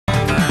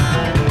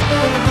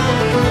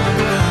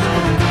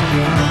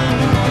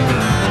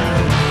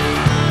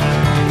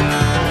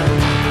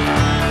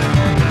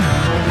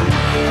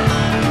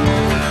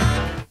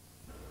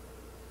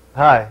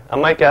Hi, I'm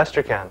Mike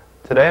Astrachan.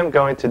 Today I'm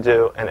going to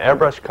do an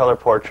airbrush color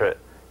portrait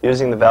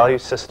using the value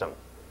system.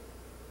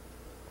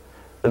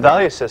 The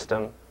value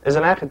system is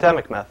an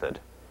academic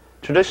method,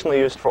 traditionally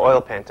used for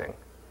oil painting.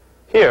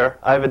 Here,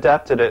 I've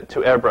adapted it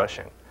to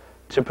airbrushing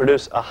to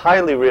produce a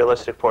highly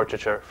realistic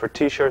portraiture for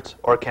t-shirts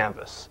or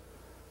canvas.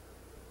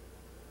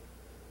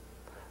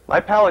 My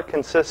palette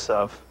consists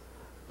of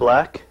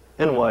black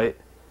and white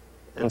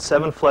and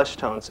 7 flesh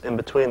tones in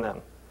between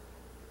them.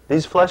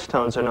 These flesh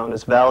tones are known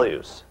as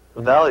values.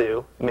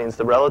 Value means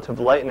the relative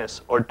lightness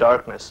or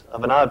darkness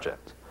of an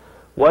object.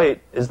 White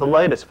is the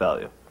lightest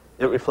value.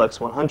 It reflects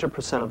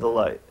 100% of the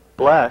light.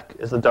 Black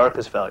is the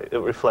darkest value. It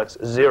reflects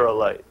 0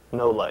 light,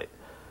 no light.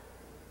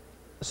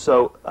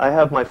 So I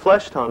have my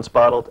flesh tones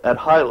bottled at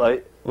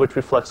highlight, which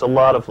reflects a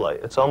lot of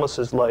light. It's almost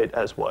as light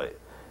as white.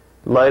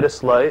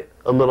 Lightest light,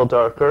 a little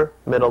darker,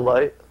 middle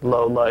light,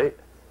 low light,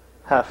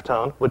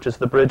 halftone, which is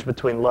the bridge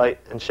between light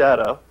and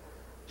shadow.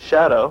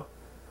 Shadow,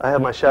 I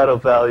have my shadow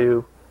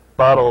value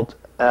bottled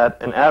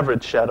at an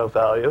average shadow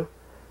value,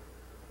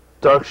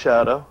 dark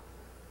shadow,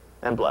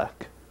 and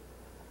black.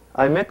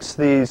 I mix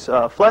these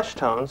flesh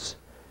tones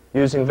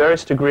using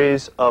various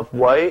degrees of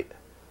white,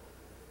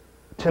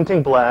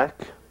 tinting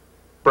black,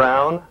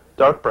 brown,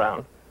 dark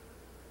brown,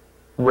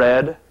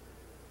 red,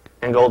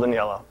 and golden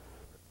yellow.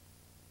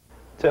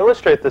 To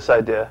illustrate this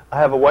idea, I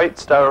have a white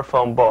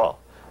styrofoam ball.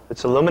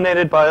 It's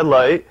illuminated by a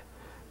light,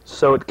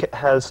 so it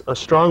has a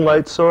strong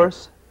light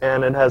source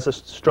and it has a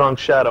strong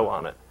shadow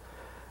on it.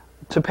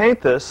 To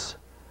paint this,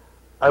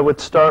 I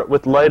would start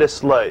with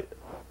lightest light.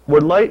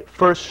 Where light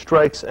first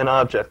strikes an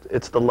object,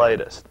 it's the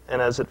lightest.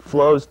 And as it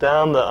flows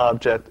down the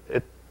object,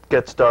 it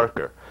gets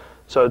darker.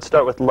 So I'd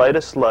start with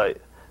lightest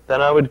light.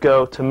 Then I would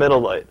go to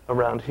middle light,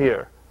 around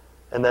here.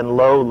 And then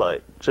low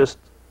light, just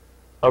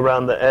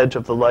around the edge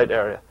of the light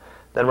area.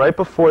 Then right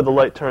before the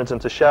light turns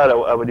into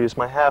shadow, I would use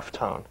my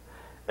halftone.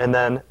 And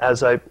then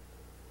as I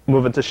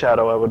move into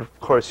shadow, I would, of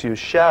course, use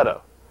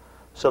shadow.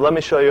 So let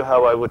me show you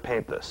how I would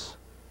paint this.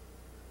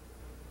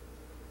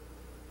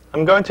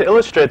 I'm going to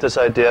illustrate this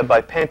idea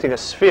by painting a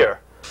sphere.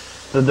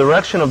 The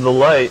direction of the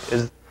light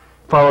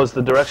follows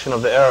the direction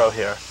of the arrow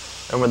here.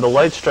 And when the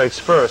light strikes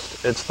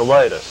first, it's the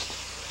lightest.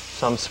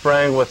 So I'm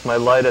spraying with my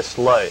lightest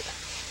light.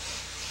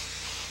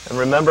 And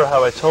remember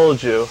how I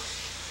told you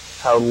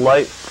how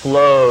light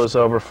flows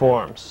over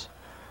forms.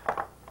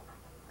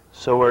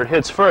 So where it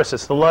hits first,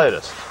 it's the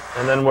lightest.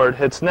 And then where it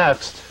hits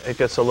next, it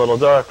gets a little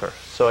darker.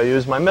 So I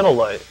use my middle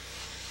light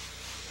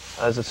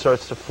as it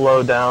starts to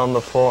flow down the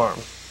form.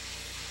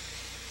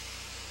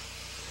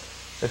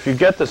 If you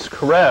get this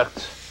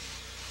correct,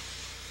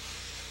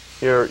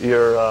 your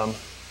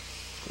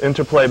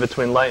interplay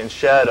between light and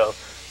shadow,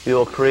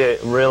 you'll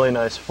create a really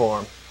nice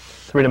form,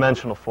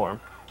 three-dimensional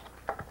form.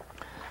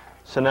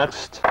 So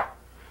next,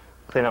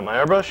 clean up my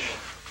airbrush.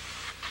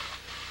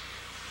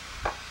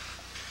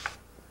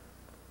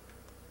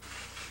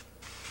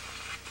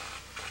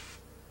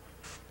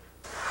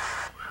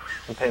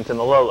 And paint in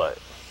the low light.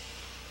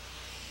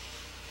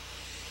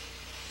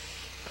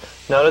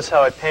 Notice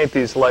how I paint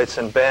these lights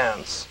in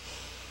bands,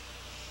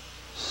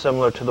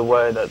 similar to the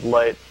way that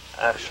light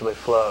actually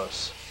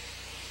flows.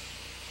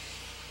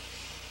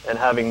 And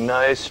having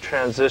nice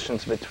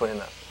transitions between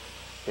them.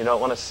 You don't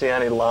want to see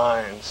any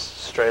lines,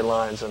 straight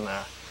lines in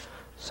there.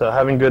 So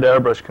having good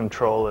airbrush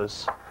control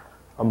is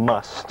a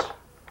must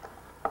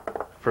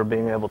for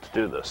being able to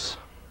do this.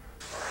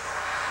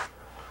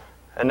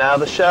 And now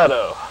the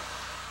shadow.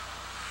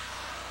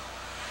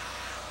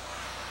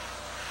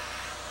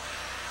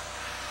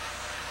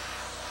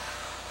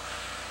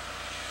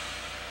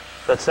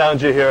 That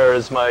sound you hear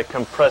is my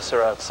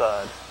compressor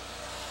outside.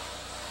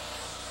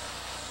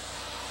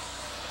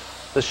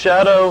 The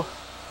shadow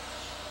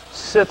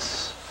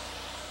sits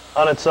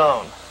on its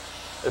own.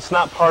 It's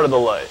not part of the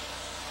light.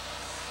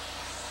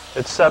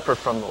 It's separate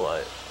from the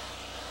light.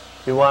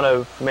 You want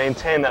to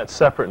maintain that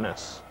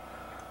separateness.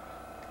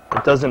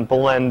 It doesn't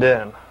blend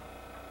in.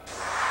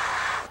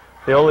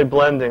 The only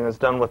blending is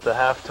done with the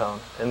halftone,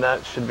 and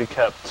that should be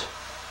kept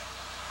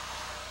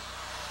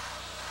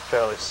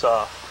fairly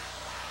soft.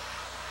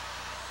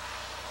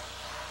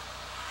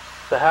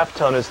 The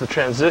halftone is the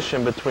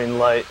transition between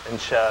light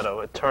and shadow.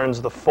 It turns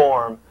the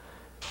form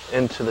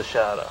into the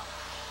shadow.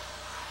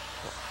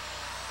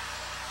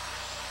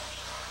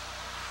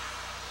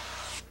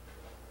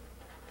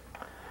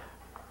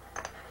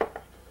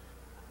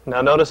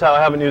 Now notice how I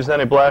haven't used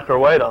any black or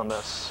white on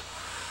this.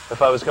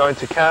 If I was going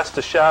to cast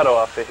a shadow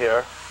off of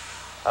here,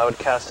 I would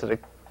cast it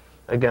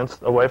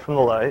away from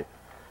the light.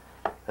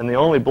 And the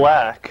only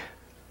black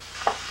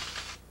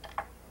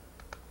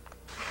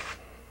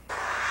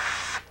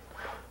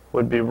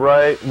would be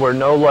right where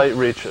no light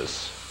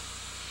reaches.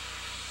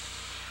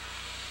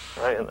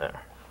 Right in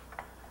there.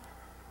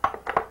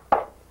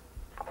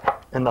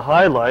 And the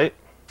highlight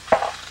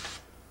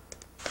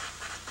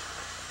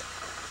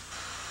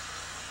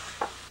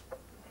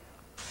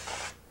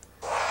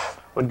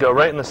would go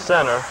right in the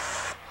center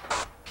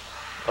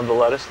of the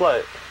lightest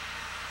light.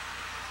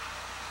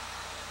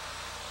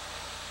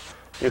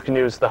 You can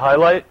use the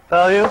highlight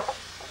value,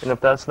 and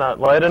if that's not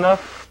light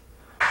enough,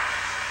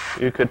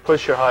 you could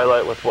push your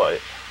highlight with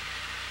white.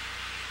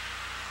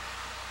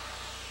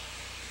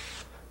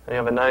 And you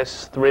have a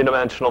nice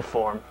three-dimensional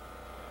form.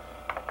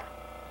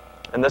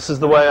 And this is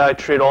the way I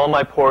treat all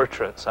my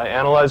portraits. I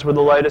analyze where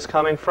the light is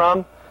coming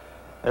from,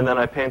 and then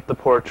I paint the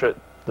portrait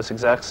this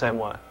exact same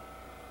way.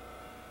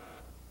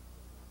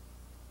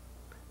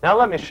 Now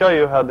let me show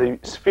you how the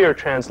sphere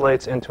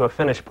translates into a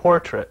finished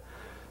portrait.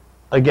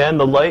 Again,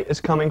 the light is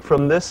coming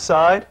from this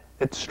side.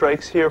 It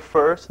strikes here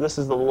first. This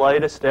is the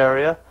lightest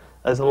area.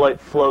 As the light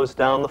flows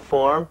down the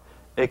form,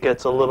 it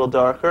gets a little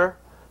darker.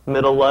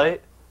 Middle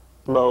light,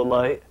 low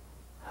light,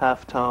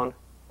 halftone,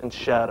 and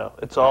shadow.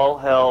 It's all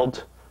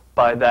held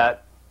by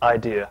that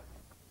idea.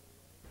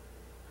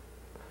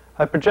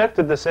 I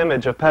projected this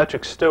image of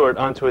Patrick Stewart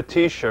onto a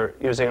t-shirt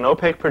using an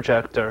opaque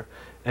projector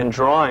and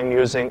drawing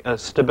using a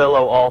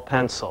Stabilo all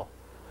pencil.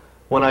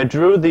 When I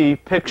drew the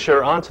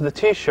picture onto the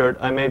t-shirt,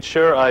 I made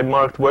sure I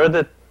marked where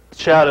the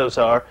shadows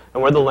are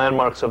and where the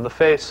landmarks of the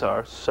face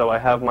are, so I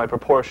have my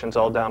proportions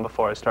all down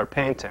before I start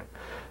painting.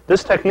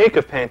 This technique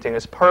of painting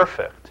is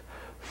perfect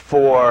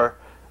for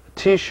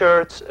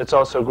t-shirts. It's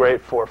also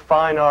great for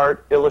fine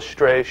art,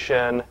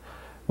 illustration,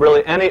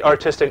 really any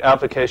artistic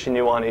application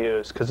you want to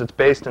use, because it's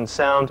based in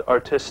sound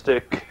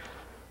artistic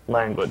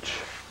language.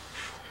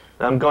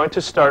 Now I'm going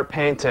to start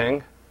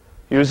painting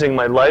using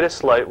my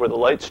lightest light where the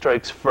light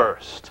strikes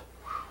first.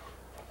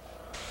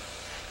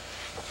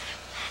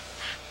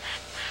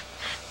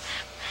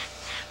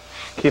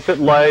 Keep it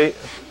light,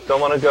 don't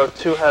want to go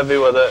too heavy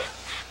with it,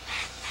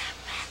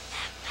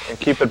 and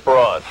keep it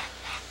broad.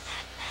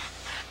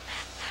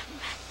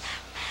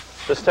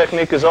 This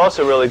technique is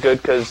also really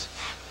good because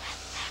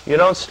you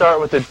don't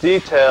start with the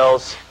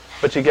details,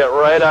 but you get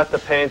right at the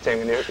painting,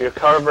 and you're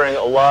covering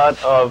a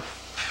lot of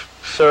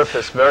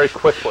surface very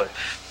quickly,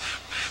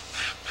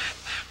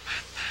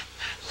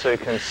 so you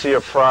can see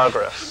your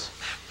progress.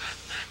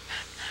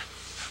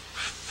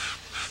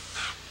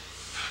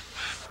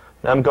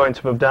 Now I'm going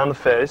to move down the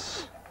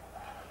face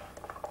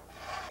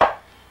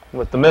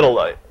with the middle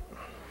light,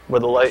 where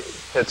the light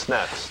hits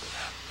next.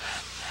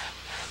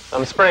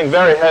 I'm spraying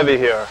very heavy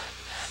here,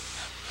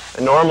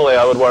 and normally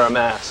I would wear a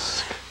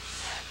mask.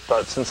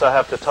 But since I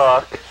have to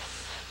talk,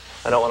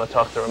 I don't want to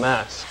talk through a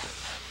mask.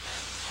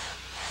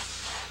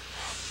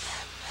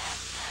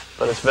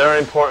 But it's very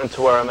important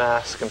to wear a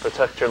mask and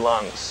protect your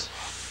lungs.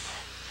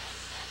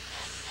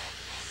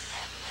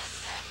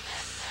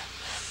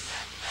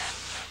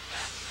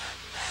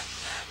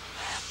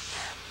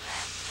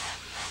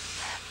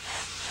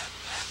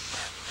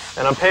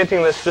 And I'm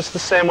painting this just the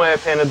same way I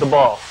painted the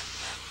ball.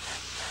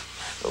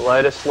 The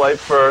lightest light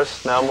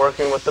first. Now I'm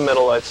working with the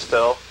middle light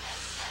still.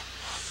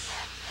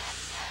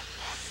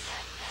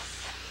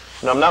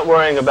 And I'm not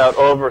worrying about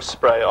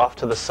overspray off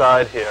to the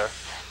side here,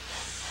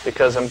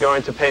 because I'm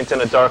going to paint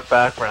in a dark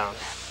background,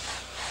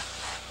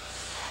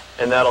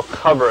 and that'll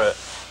cover it.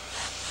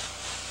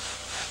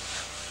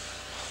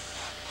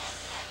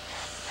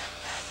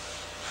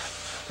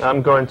 Now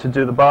I'm going to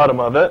do the bottom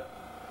of it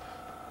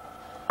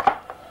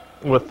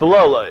with the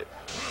low light.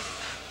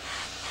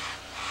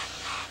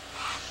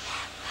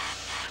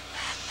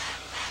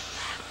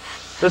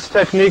 This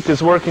technique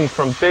is working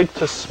from big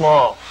to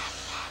small.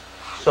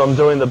 So I'm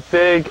doing the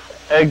big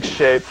egg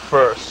shape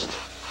first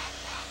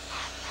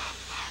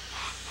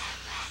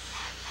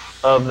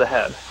of the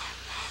head.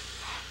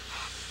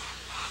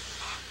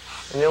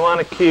 And you want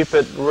to keep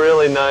it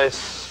really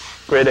nice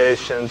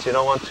gradations. You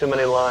don't want too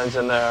many lines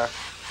in there.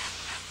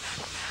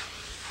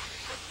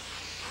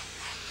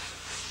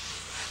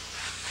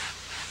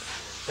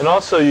 And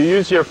also you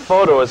use your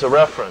photo as a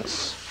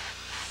reference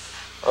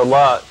a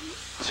lot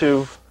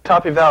to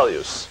copy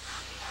values,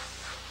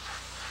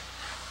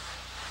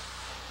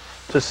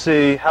 to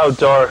see how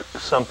dark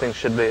something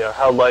should be or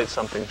how light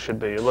something should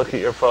be. You look at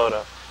your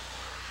photo.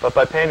 But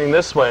by painting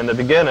this way in the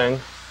beginning,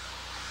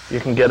 you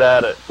can get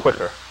at it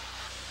quicker.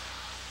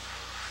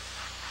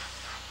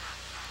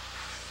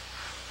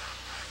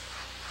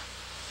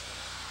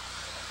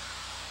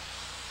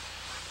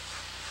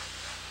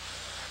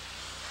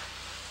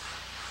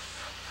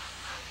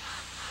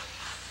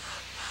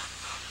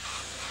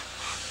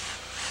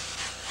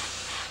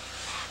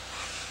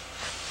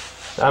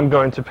 I'm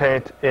going to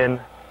paint in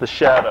the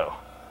shadow.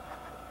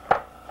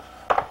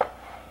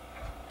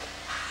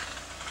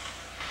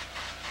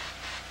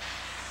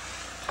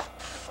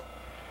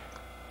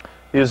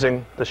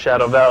 Using the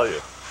shadow value.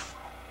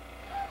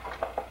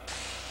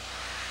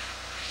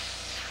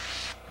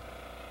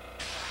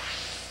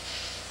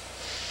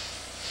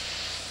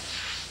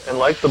 And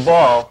like the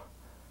ball,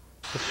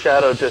 the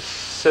shadow just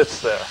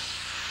sits there.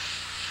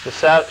 The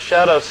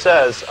shadow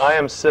says, I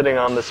am sitting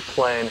on this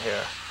plane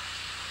here.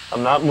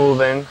 I'm not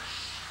moving.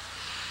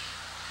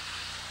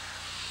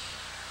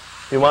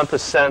 You want the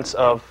sense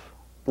of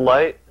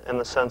light and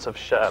the sense of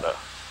shadow.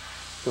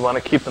 You want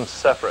to keep them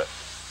separate.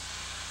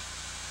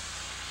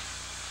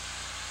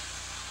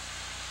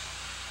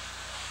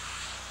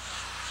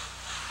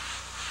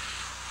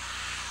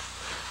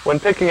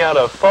 When picking out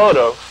a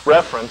photo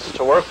reference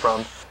to work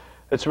from,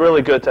 it's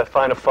really good to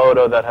find a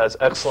photo that has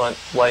excellent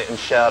light and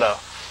shadow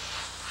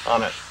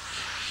on it.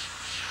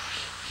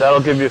 That'll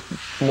give you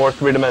more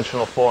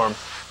three-dimensional form.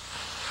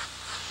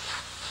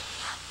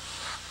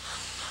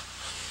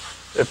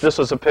 If this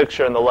was a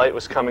picture and the light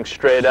was coming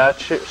straight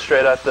at you,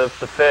 straight at the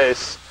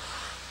face,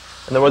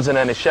 and there wasn't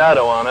any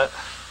shadow on it,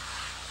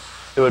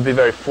 it would be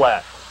very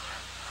flat.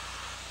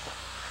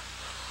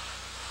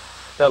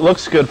 That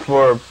looks good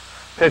for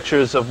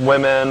pictures of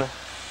women,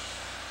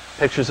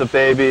 pictures of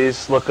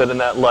babies, look good in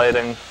that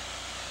lighting,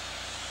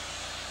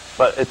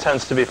 but it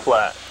tends to be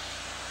flat.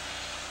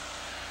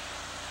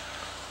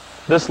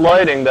 This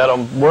lighting that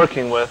I'm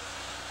working with,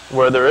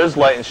 where there is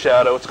light and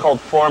shadow, it's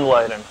called form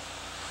lighting.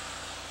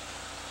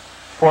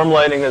 Form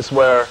lighting is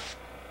where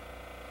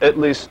at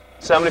least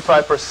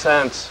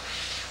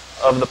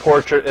 75% of the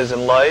portrait is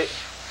in light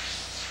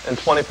and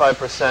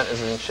 25%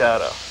 is in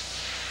shadow.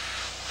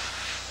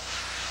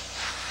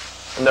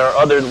 And there are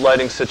other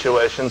lighting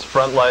situations,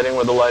 front lighting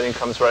where the lighting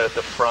comes right at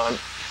the front,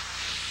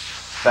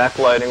 back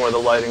lighting where the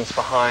lighting's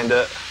behind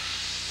it,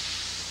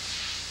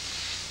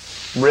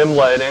 rim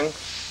lighting,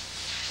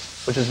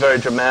 which is very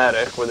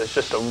dramatic, where there's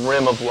just a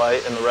rim of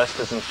light and the rest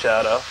is in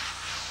shadow.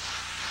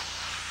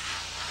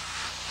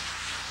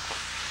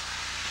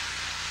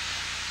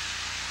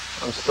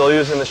 I'm still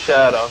using the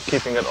shadow,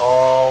 keeping it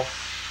all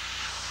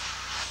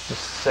the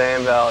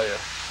same value.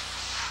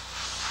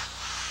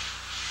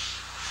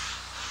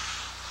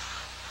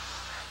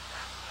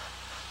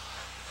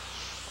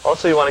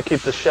 Also, you want to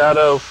keep the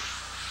shadow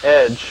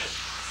edge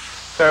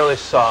fairly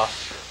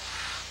soft.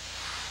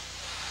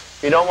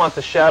 You don't want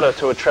the shadow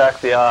to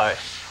attract the eye.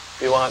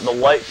 You want the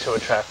light to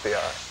attract the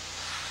eye.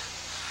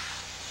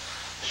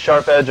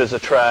 Sharp edges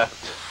attract,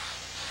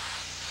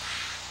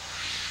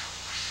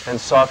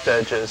 and soft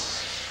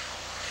edges,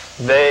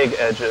 vague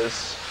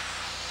edges,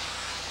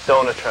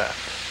 don't attract.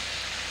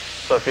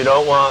 So if you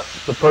don't want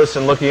the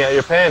person looking at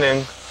your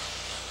painting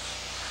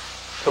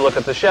to look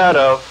at the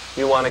shadow,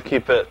 you want to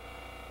keep it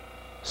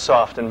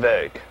soft and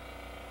vague.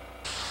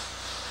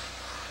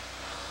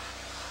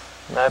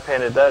 And I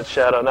painted that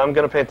shadow. Now I'm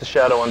going to paint the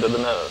shadow under the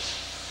nose.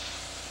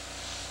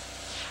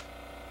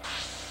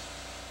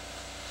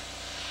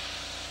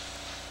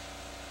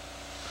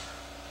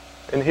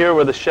 And here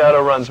where the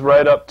shadow runs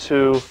right up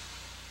to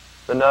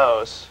the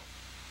nose,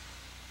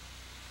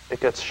 it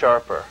gets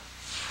sharper.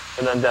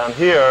 And then down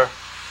here,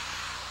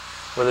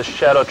 where the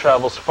shadow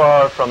travels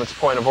far from its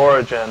point of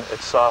origin,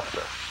 it's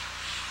softer.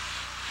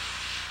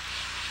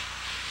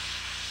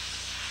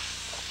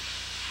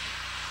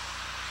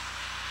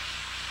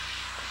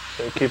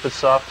 So you keep it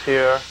soft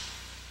here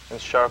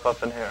and sharp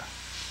up in here.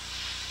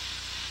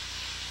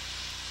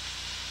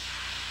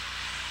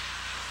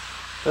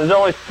 There's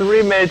only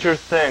three major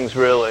things,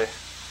 really,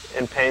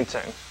 in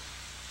painting.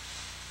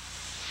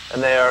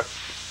 And they are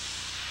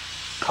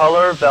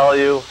color,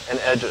 value, and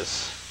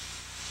edges.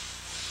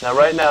 Now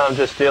right now I'm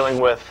just dealing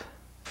with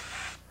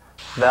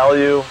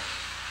value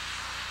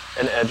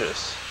and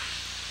edges.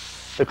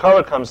 The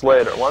color comes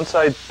later. Once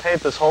I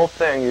paint this whole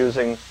thing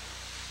using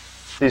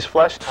these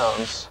flesh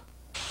tones,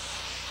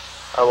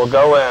 I will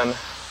go in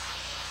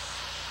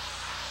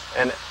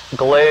and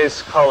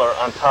glaze color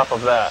on top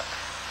of that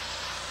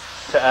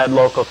to add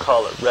local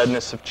color.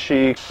 Redness of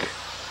cheek,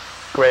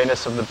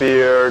 grayness of the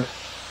beard,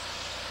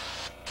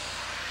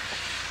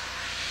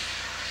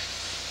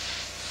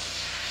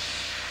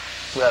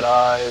 red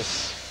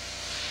eyes.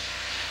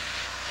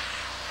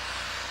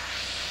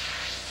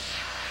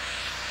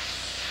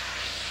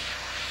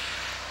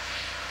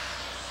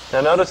 Now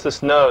notice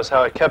this nose,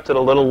 how I kept it a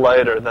little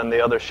lighter than the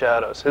other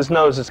shadows. His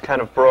nose is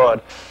kind of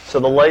broad,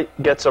 so the light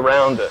gets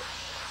around it.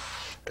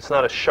 It's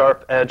not a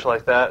sharp edge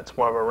like that, it's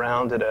more of a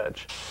rounded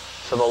edge.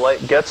 So the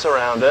light gets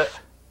around it,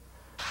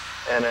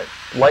 and it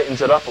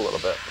lightens it up a little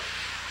bit.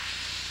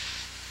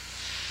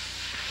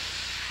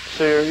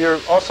 So you're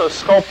also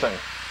sculpting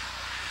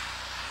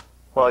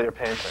while you're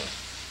painting.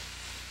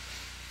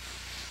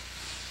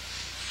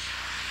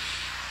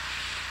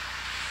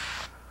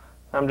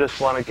 I just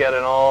want to get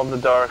in all the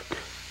dark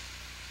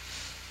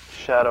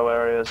shadow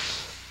areas.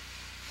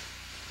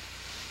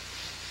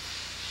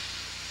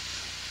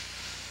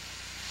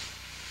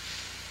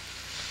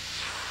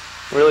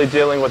 Really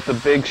dealing with the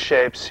big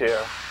shapes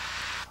here.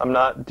 I'm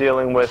not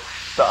dealing with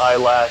the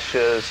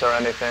eyelashes or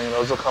anything.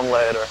 Those will come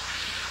later.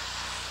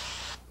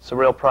 It's a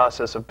real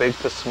process of big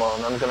to small.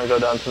 And I'm going to go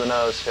down to the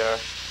nose here.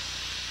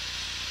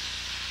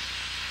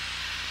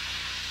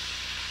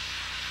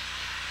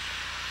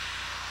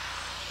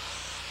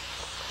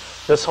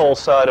 This whole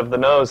side of the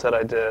nose that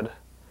I did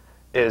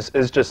is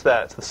just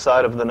that. It's the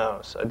side of the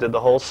nose. I did the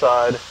whole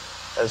side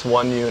as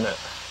one unit.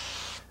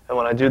 And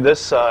when I do this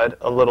side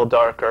a little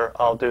darker,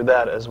 I'll do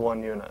that as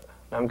one unit.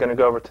 Now I'm going to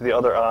go over to the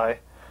other eye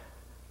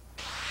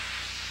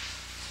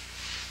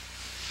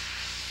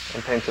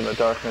and paint in the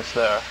darkness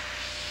there.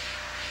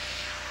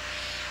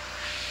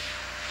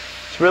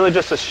 It's really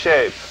just a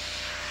shape.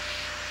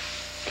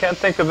 Can't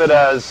think of it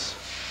as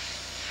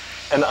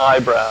an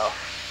eyebrow.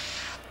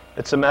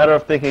 It's a matter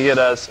of thinking it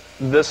as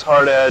this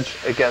hard edge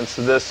against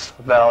this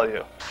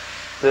value,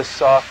 this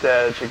soft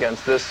edge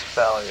against this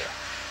value.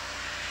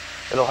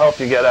 It'll help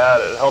you get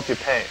at it. It'll help you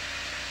paint.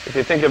 if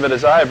you think of it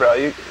as eyebrow,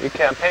 you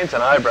can't paint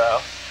an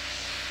eyebrow.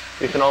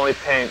 You can only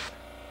paint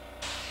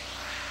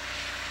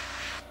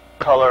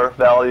color,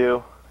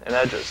 value, and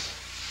edges.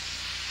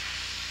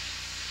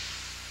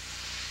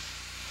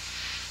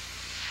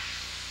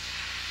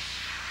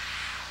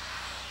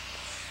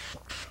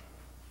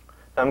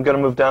 I'm going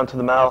to move down to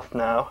the mouth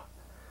now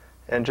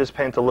and just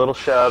paint a little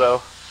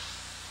shadow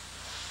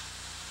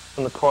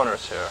in the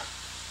corners here.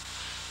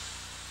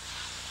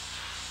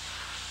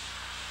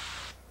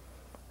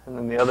 And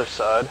then the other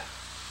side.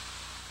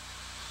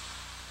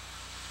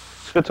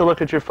 It's good to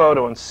look at your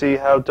photo and see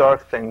how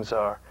dark things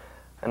are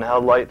and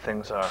how light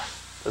things are.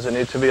 Does it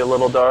need to be a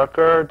little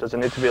darker? Does it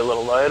need to be a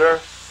little lighter?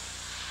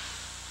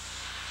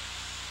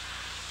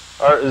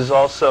 Art is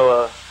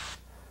also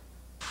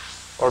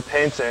or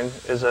painting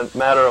is a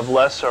matter of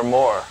less or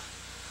more.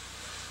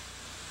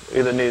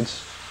 Either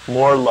needs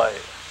more light,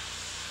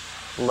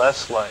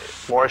 less light,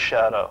 more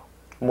shadow,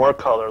 more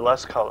color,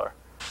 less color,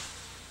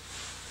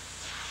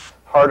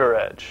 harder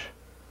edge.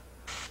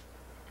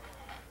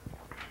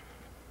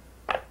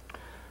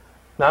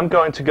 Now I'm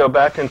going to go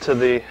back onto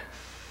the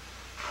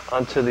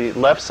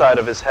left side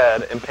of his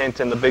head and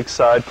paint in the big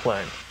side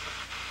plane.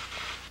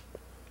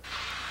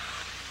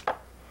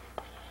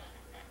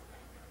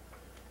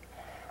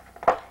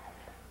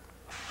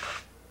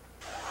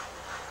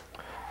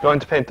 Going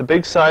to paint the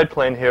big side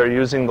plane here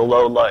using the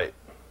low light.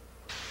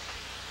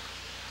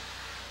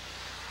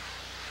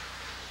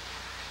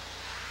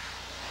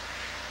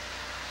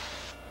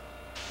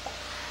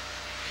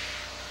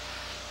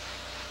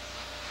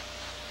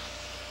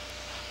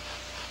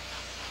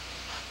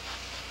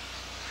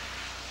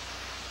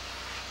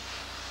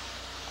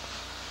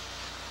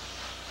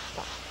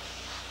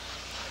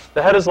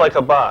 The head is like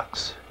a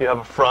box. You have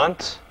a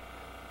front,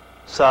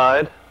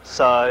 side,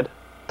 side,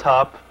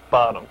 top,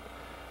 bottom.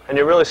 And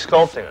you're really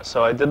sculpting it.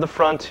 So I did the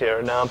front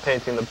here, now I'm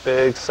painting the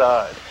big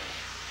side.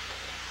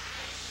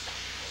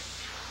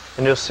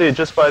 And you'll see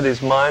just by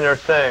these minor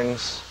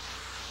things,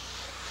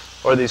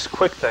 or these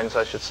quick things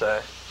I should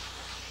say,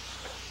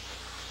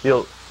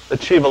 you'll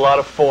achieve a lot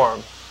of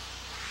form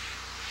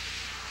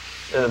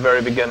in the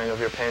very beginning of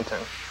your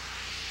painting.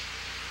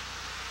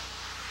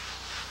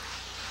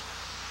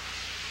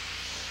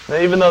 Now,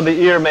 even though the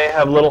ear may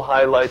have little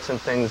highlights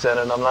and things in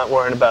it, I'm not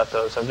worrying about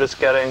those. I'm just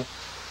getting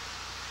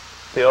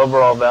the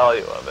overall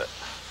value of it.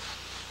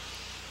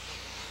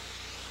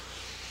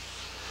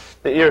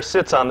 The ear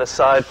sits on this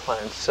side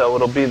plane, so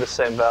it'll be the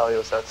same value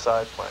as that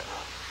side plane.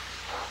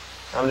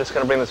 I'm just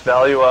going to bring this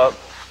value up,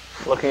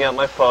 looking at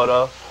my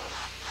photo.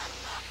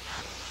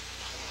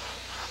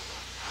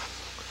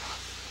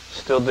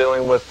 Still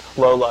dealing with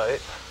low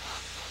light.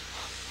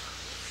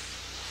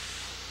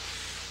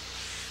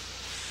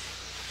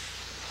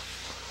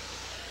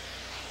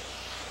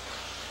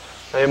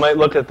 Now you might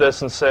look at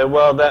this and say,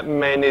 well, that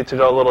may need to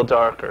go a little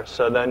darker.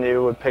 So then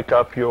you would pick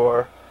up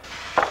your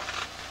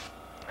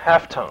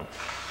halftone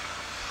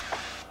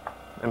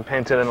and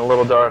paint it in a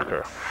little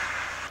darker.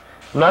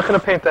 I'm not going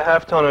to paint the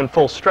halftone in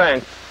full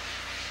strength.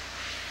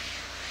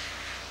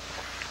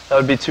 That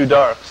would be too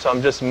dark. So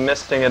I'm just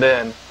misting it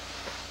in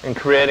and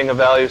creating a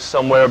value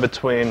somewhere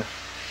between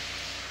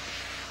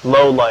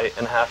low light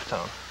and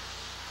halftone.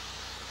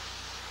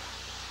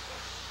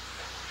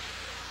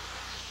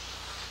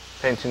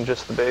 Painting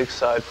just the big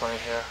side plane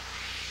here.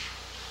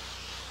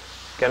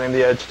 Getting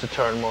the edge to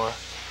turn more.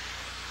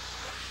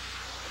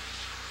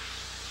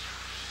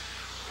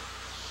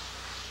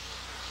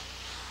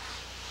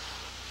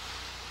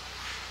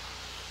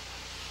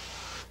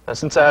 Now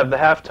since I have the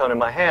halftone in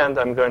my hand,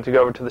 I'm going to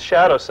go over to the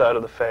shadow side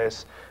of the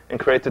face and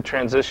create the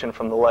transition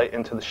from the light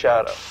into the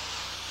shadow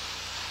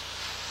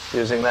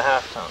using the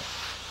halftone.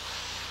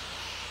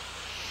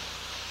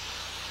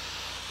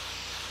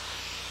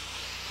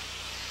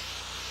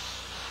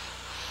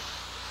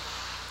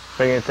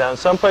 Bringing it down.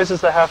 Some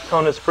places the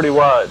halftone is pretty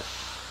wide.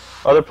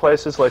 Other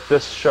places, like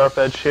this sharp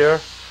edge here,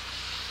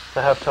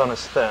 the halftone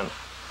is thin.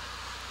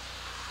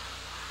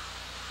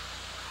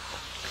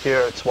 Here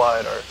it's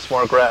wider, it's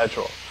more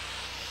gradual.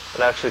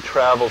 It actually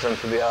travels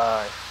into the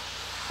eye,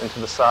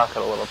 into the socket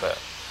a little bit.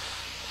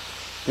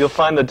 You'll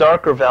find the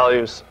darker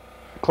values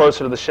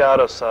closer to the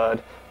shadow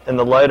side and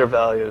the lighter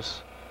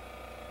values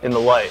in the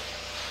light.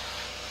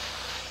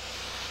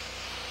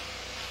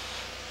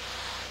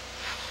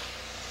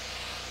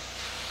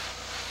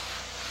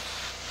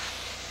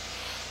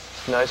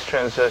 Nice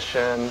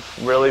transition,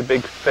 really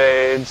big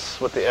fades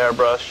with the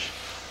airbrush.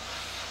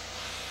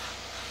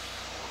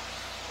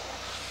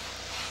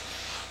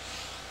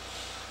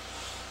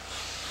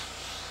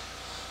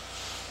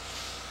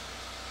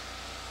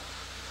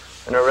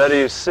 And already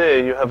you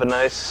see you have a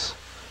nice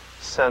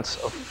sense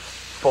of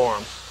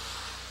form.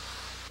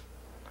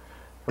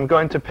 I'm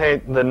going to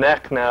paint the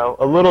neck now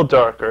a little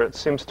darker. It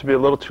seems to be a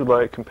little too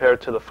light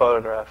compared to the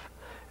photograph.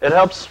 It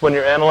helps when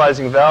you're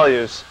analyzing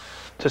values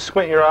to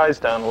squint your eyes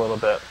down a little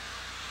bit.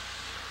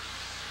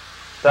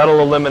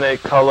 That'll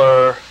eliminate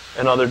color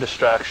and other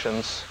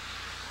distractions,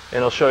 and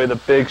it'll show you the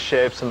big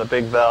shapes and the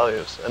big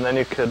values. And then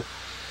you could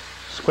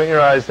squint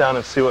your eyes down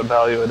and see what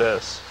value it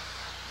is.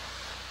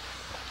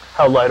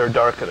 how light or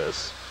dark it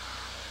is.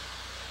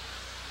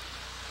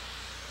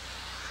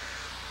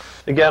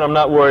 Again, I'm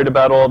not worried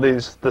about all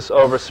this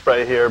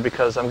overspray here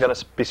because I'm going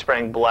to be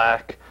spraying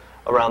black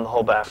around the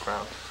whole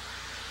background.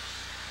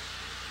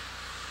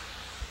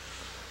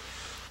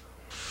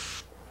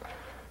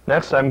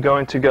 Next, I'm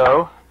going to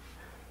go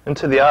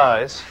into the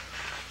eyes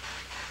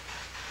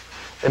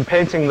and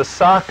painting the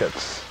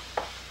sockets.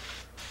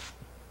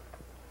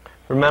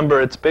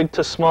 Remember, it's big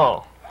to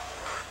small.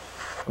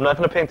 I'm not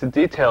going to paint the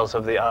details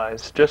of the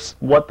eyes, just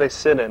what they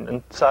sit in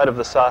inside of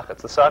the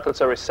sockets. The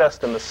sockets are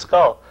recessed in the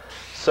skull,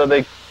 so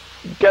they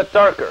get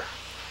darker.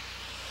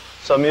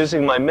 So I'm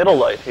using my middle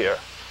light here.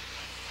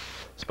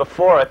 So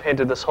before I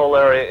painted this whole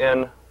area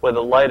in with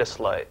the lightest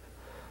light.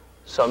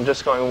 So I'm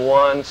just going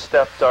one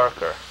step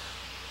darker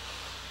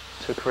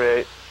to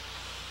create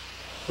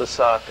the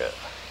socket.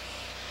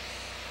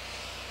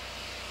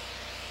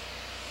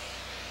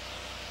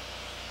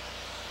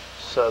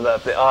 So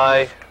that the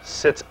eye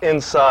sits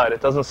inside.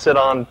 It doesn't sit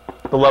on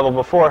the level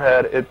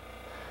beforehead, it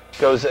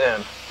goes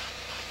in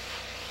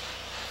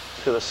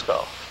to the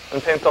skull.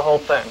 And paint the whole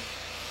thing.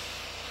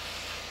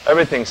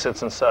 Everything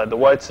sits inside. The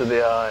whites of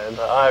the eye,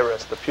 the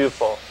iris, the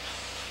pupil.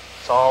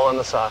 It's all in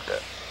the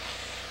socket.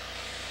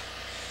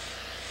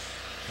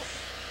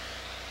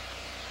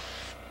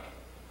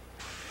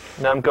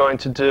 Now I'm going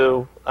to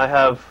do, I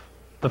have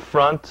the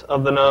front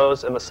of the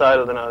nose and the side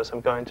of the nose. I'm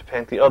going to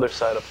paint the other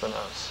side of the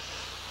nose.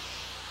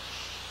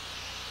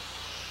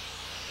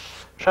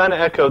 Trying to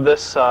echo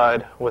this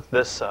side with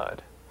this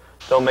side.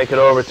 Don't make it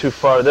over too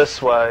far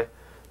this way.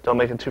 Don't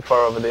make it too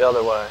far over the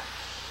other way.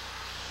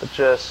 But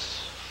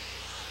just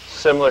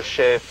similar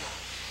shape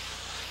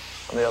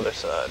on the other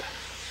side.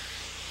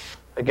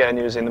 Again,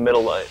 using the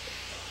middle light.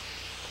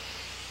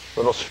 A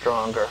little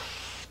stronger.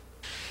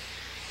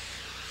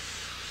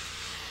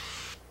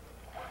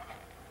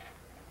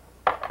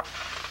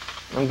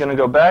 I'm going to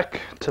go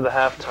back to the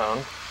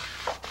halftone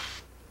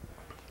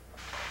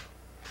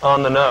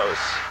on the nose,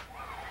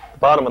 the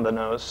bottom of the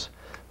nose,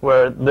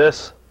 where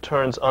this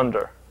turns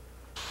under.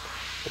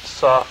 It's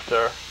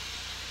softer.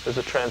 There's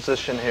a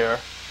transition here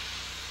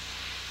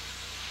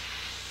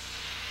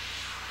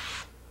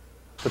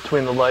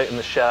between the light and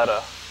the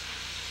shadow.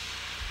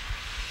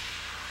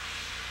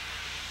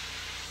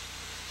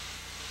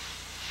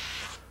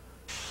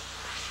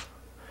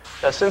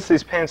 Now, since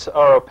these paints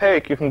are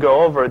opaque, you can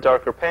go over a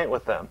darker paint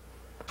with them.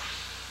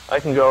 I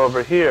can go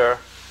over here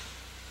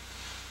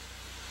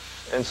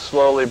and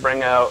slowly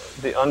bring out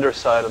the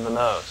underside of the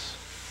nose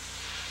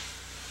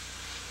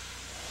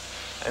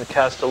and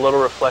cast a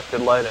little reflected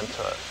light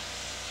into it.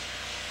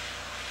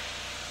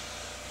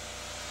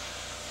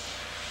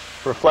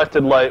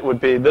 Reflected light would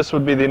be, this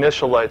would be the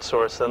initial light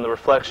source, then the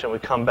reflection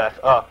would come back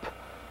up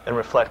and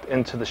reflect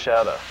into the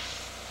shadow.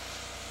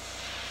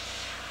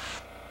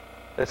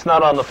 It's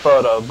not on the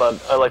photo,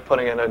 but I like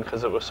putting it in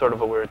because it was sort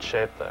of a weird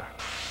shape there.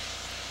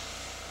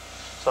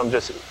 So I'm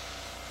just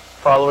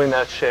following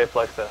that shape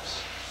like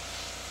this.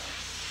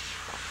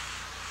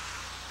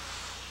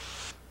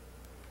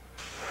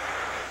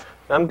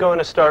 I'm going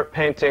to start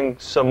painting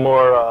some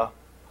more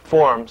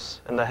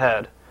forms in the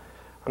head.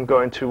 I'm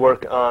going to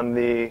work on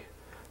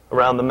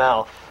around the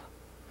mouth.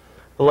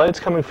 The light's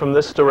coming from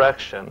this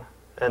direction,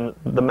 and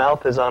the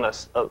mouth is on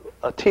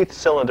a teeth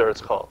cylinder,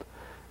 it's called.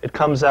 It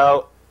comes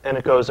out and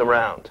it goes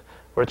around.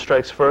 Where it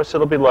strikes first,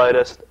 it'll be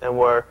lightest, and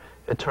where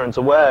it turns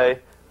away,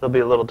 it'll be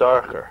a little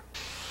darker.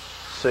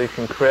 So you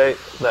can create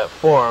that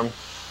form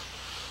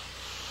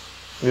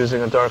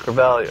using a darker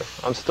value.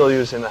 I'm still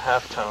using the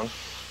halftone.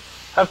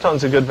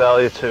 Halftone's a good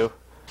value to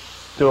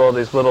do all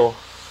these little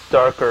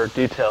darker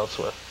details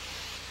with.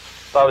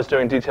 If I was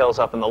doing details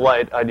up in the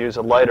light, I'd use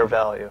a lighter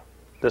value.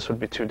 This would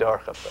be too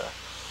dark up there.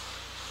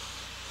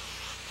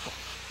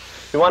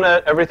 You want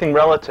everything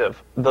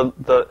relative.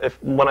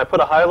 When I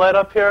put a highlight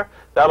up here,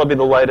 that'll be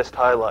the lightest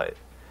highlight.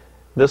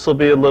 This will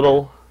be a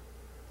little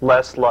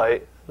less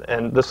light,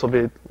 and this will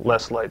be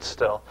less light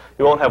still.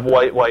 You won't have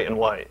white, white, and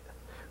white,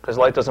 because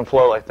light doesn't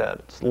flow like that.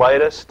 It's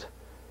lightest,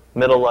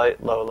 middle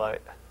light, low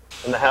light.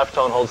 And the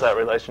halftone holds that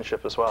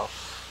relationship as well.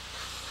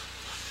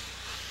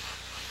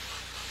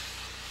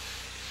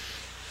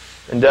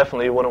 And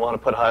definitely you wouldn't want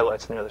to put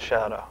highlights near the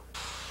shadow.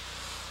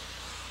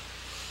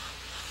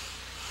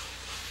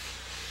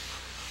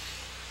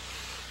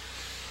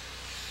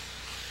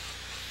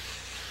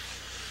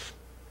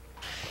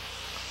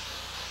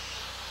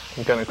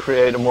 I'm going to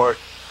create a more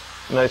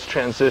nice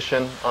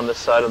transition on this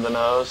side of the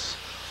nose.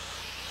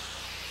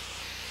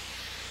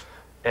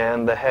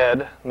 And the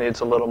head needs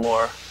a little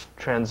more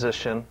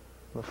transition,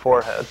 the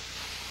forehead.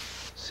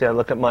 See, I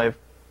look at my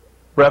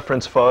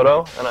reference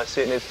photo and I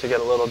see it needs to get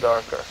a little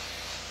darker.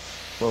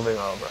 Moving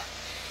over.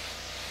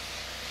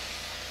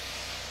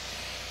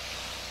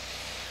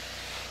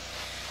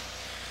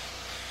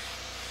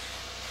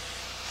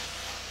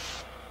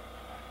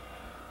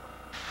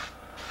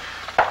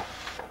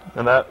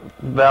 And that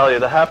value,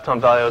 the halftone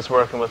value I was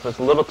working with, was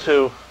a little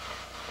too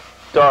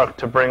dark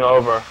to bring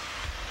over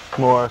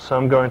more, so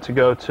I'm going to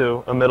go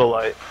to a middle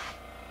light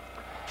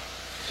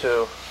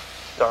to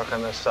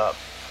darken this up.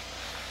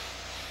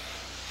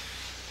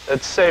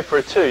 it's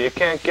safer too. You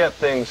can't get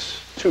things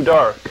too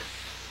dark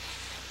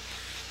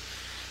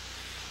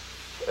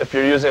if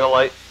you're using a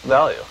light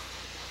value.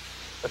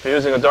 If you're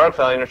using a dark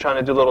value and you're trying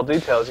to do little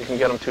details, you can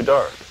get them too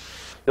dark.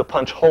 You'll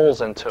punch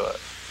holes into it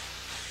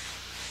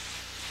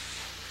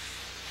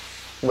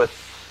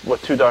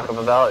with too dark of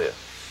a value.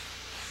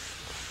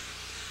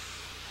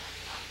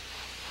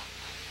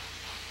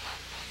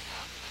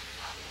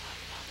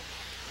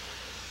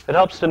 It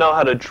helps to know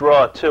how to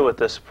draw too at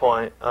this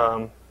point.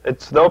 The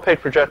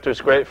opaque projector is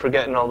great for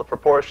getting all the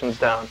proportions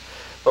down,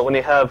 but when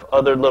you have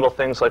other little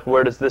things like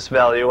where does this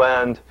value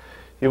end,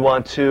 you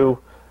want to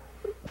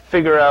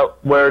figure out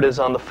where it is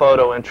on the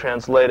photo and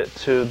translate it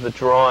to the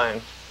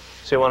drawing.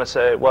 So you want to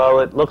say, well,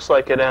 it looks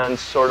like it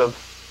ends sort of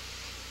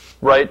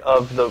right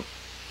of the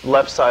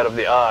left side of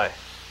the eye.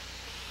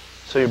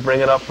 So you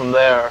bring it up from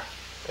there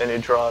and you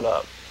draw it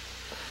up.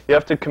 You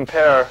have to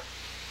compare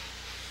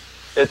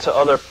it to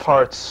other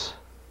parts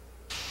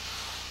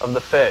of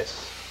the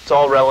face. It's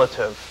all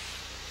relative.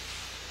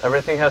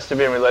 Everything has to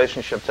be in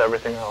relationship to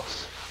everything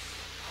else.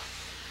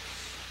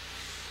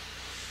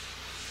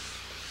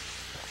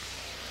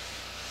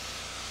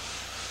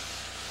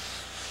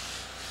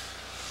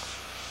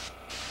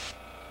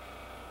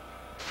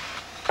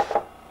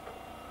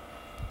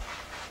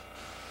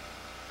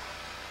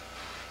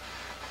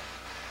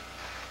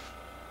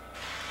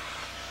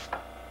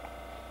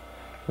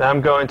 Now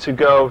I'm going to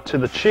go to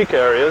the cheek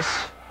areas.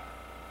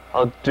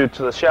 I'll do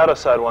to the shadow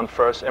side one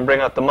first and bring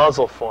out the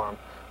muzzle form.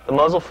 The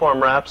muzzle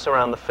form wraps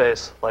around the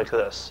face like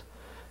this.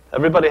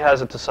 Everybody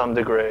has it to some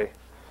degree.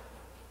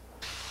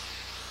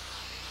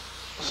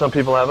 Some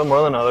people have it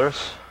more than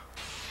others,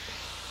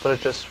 but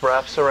it just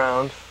wraps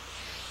around,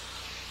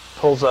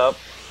 pulls up.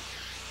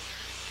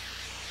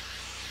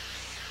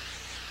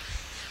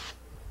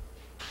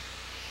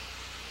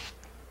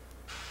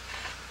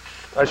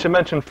 I should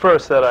mention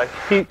first that I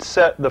heat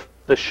set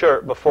the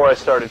shirt before I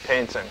started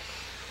painting.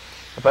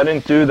 If I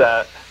didn't do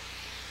that,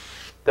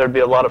 there'd be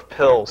a lot of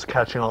pills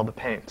catching all the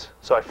paint.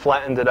 So I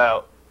flattened it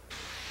out.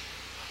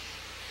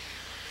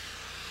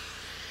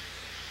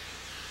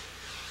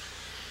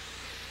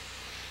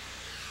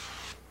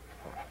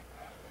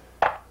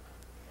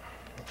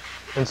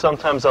 And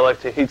sometimes I like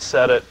to heat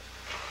set it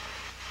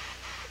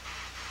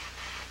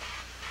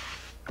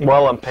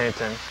while I'm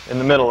painting, in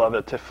the middle of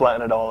it, to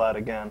flatten it all out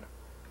again.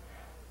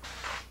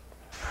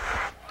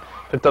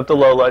 Picked up the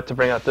low light to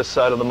bring out this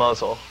side of the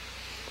muzzle.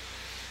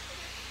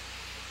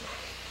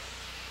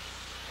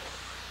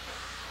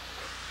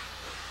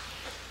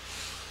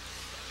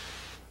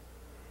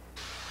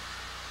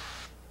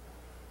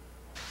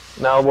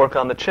 Now I'll work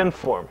on the chin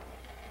form.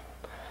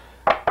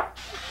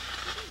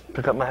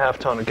 Pick up my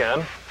halftone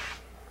again.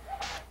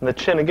 And the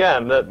chin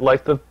again,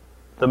 like the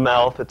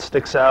mouth, it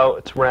sticks out,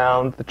 it's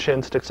round. The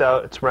chin sticks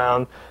out, it's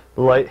round.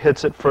 The light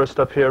hits it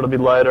first up here, it'll be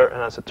lighter,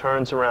 and as it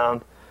turns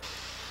around,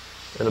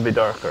 it'll be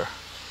darker.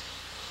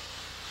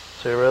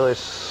 So you're really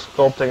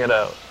sculpting it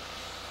out.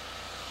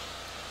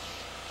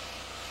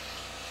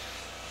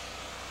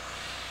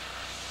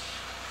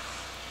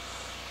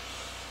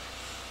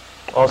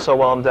 Also,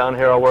 while I'm down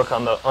here, I'll work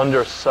on the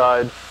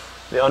underside,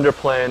 the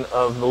underplane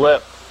of the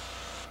lip,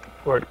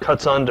 where it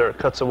cuts under, it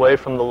cuts away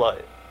from the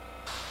light,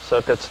 so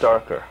it gets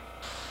darker.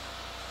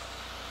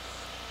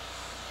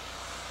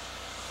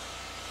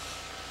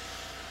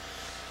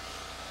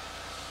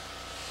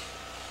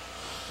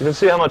 You can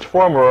see how much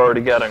form we're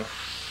already getting.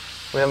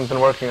 We haven't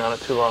been working on it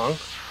too long.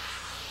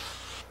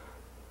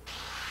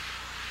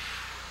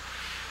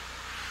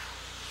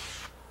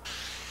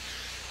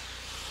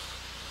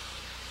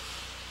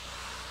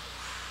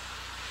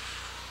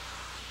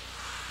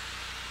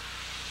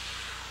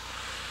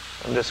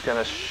 I'm just going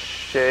to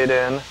shade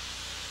in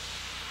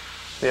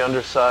the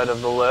underside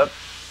of the lip.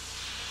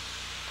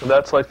 So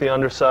that's like the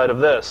underside of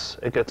this.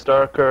 It gets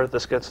darker,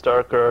 this gets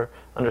darker,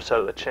 underside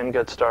of the chin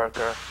gets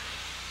darker.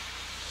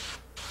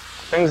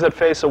 Things that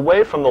face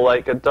away from the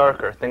light get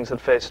darker. Things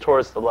that face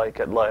towards the light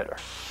get lighter.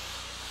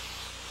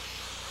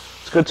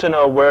 It's good to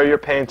know where you're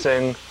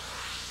painting,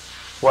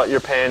 what you're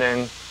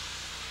painting.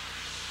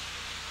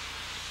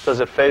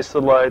 Does it face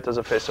the light? Does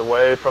it face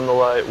away from the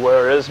light?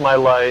 Where is my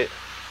light?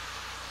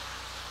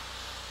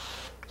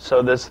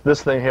 So this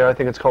thing here, I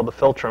think it's called the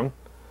philtrum,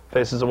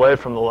 faces away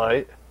from the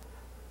light.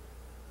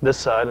 This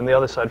side, and the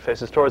other side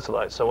faces towards the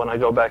light. So when I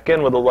go back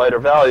in with a lighter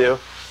value,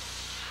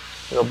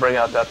 it'll bring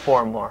out that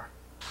form more.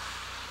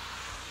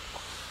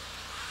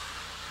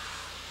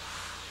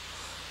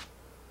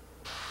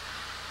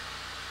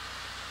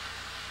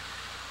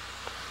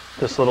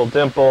 This little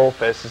dimple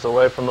faces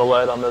away from the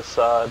light on this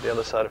side, the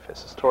other side it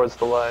faces towards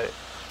the light.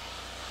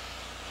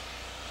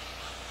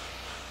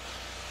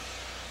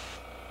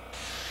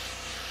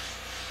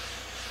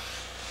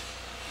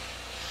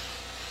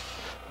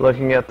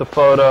 Looking at the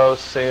photos,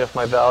 seeing if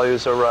my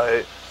values are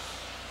right.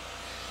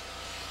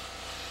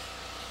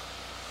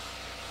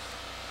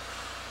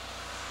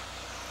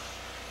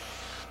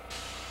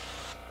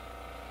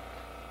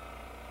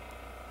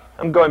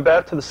 I'm going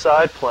back to the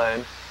side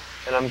plane,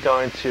 and I'm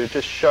going to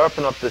just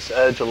sharpen up this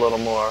edge a little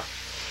more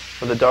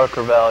with a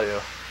darker value.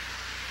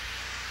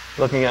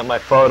 Looking at my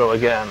photo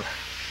again,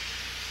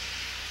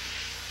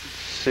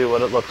 see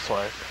what it looks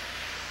like.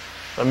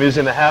 I'm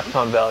using the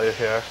halftone value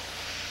here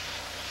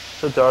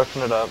to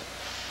darken it up.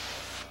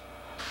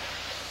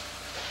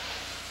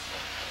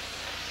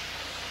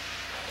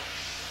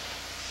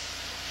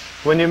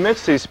 When you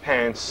mix these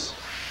paints,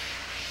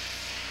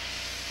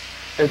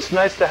 it's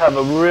nice to have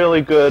a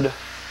really good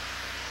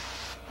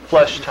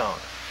flesh tone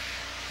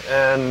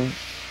and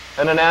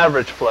an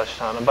average flesh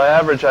tone. And by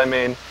average I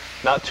mean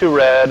not too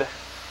red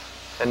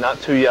and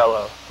not too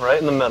yellow, right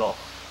in the middle.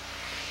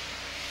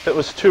 If it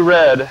was too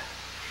red,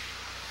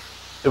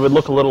 it would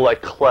look a little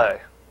like clay.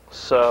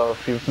 So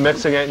if you're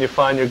mixing it and you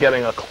find you're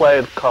getting a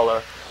clay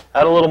color,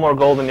 add a little more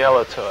golden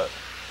yellow to it.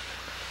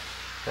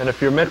 And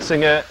if you're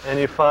mixing it and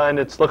you find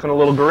it's looking a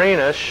little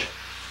greenish,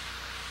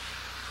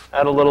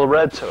 add a little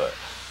red to it.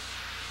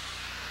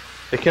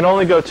 It can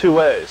only go two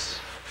ways.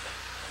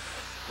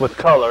 With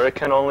color, it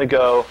can only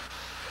go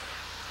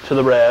to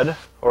the red,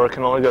 or it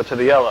can only go to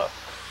the yellow.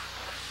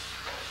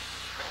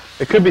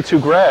 It could be too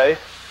gray,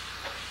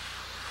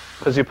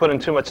 because you put in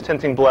too much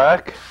tinting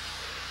black,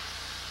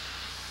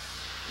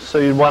 so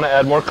you'd want to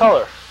add more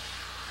color.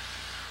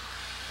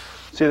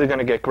 It's either going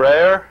to get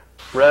grayer,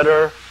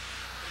 redder,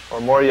 or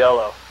more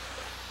yellow.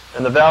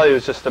 And the value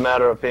is just a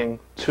matter of being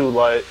too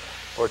light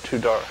or too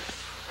dark.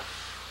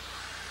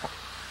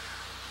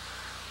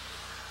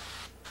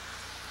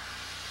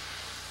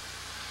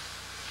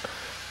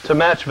 To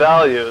match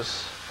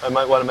values, I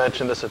might want to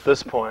mention this at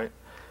this point,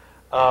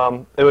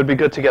 it would be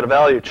good to get a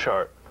value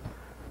chart.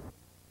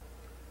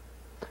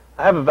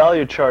 I have a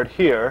value chart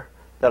here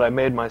that I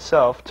made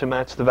myself to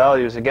match the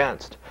values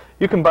against.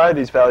 You can buy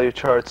these value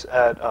charts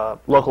at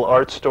local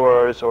art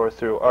stores or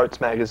through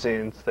arts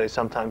magazines. They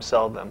sometimes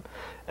sell them.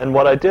 And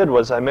what I did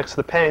was I mixed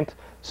the paint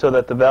so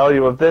that the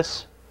value of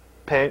this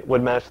paint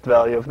would match the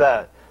value of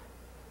that.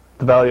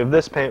 The value of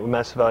this paint would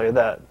match the value of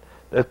that.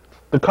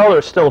 The color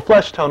is still a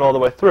flesh tone all the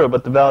way through,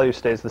 but the value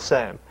stays the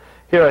same.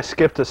 Here I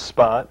skipped a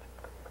spot,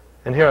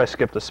 and here I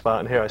skipped a spot,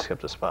 and here I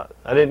skipped a spot.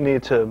 I didn't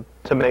need to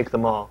make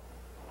them all.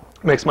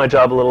 It makes my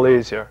job a little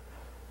easier.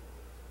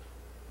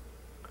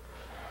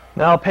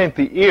 Now I'll paint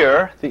the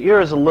ear. The ear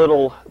is a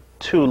little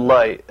too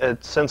light.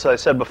 Since I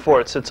said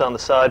before it sits on the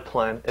side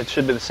plane, it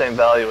should be the same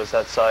value as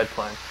that side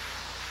plane.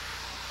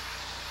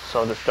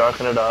 So I'll just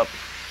darken it up,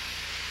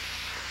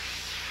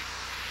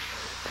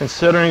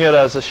 considering it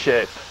as a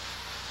shape.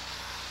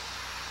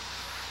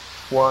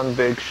 One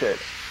big shape.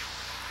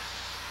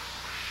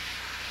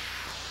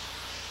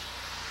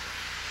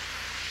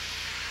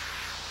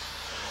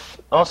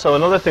 Also,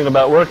 another thing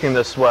about working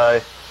this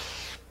way,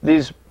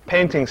 these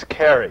paintings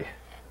carry.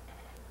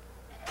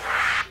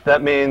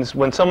 That means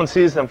when someone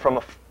sees them from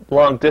a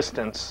long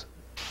distance,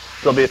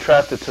 they'll be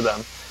attracted to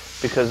them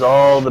because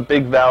all the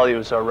big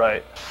values are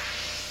right.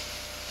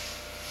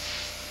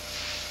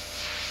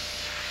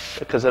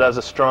 Because it has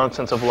a strong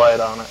sense of light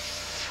on it.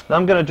 Now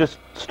I'm going to just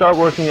start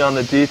working on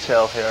the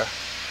detail here.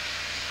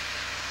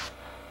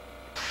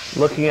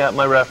 Looking at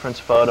my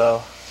reference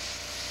photo,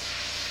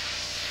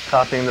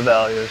 copying the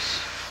values.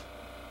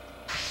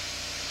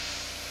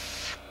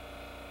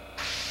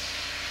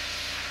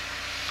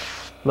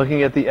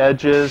 Looking at the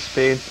edges,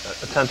 being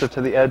attentive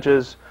to the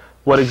edges,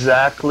 what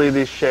exactly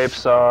these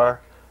shapes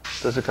are.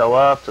 Does it go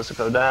up? Does it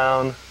go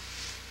down?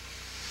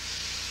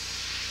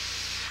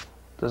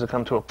 Does it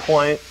come to a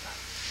point?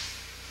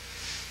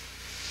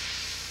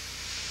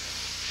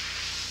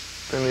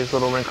 Bring these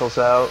little wrinkles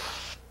out.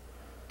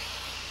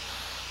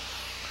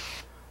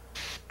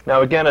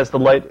 Now again, as the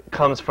light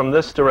comes from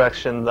this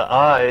direction, the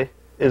eye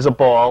is a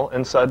ball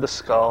inside the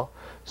skull.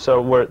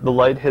 So where the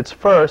light hits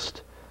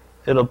first,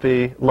 it'll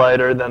be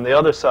lighter than the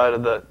other side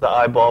of the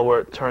eyeball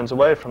where it turns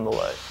away from the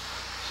light.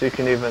 So you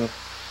can even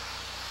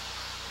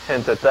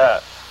hint at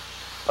that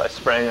by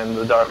spraying in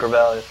the darker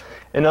value.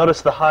 And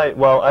notice the height,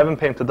 well, I haven't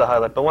painted the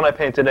highlight, but when I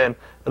paint it in,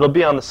 it'll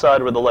be on the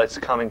side where the light's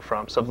coming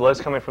from. So if the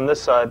light's coming from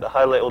this side, the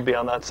highlight will be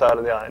on that side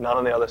of the eye, not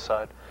on the other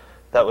side.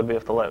 That would be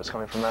if the light was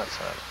coming from that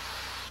side.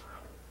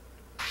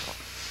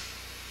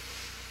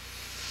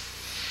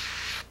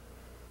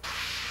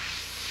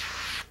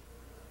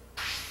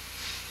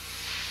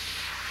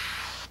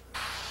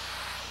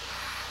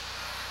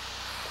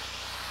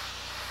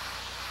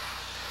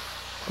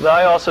 The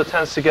eye also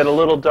tends to get a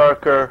little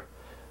darker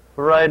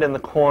right in the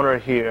corner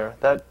here.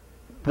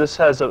 This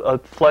has a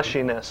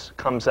fleshiness,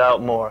 comes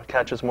out more,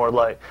 catches more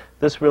light.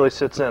 This really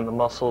sits in. The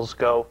muscles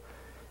go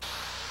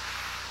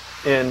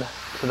in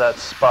to that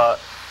spot,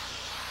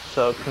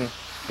 so it can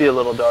be a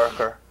little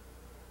darker.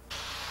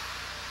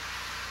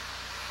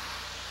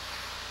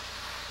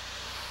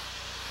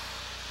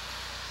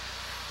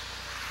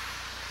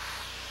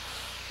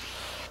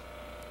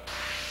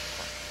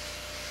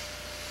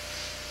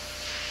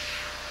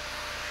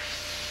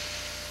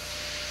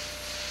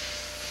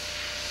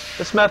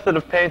 This method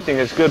of painting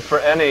is good for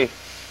any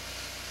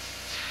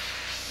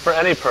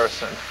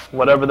person,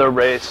 whatever their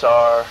race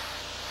are.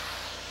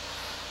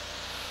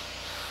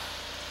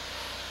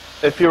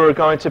 If you were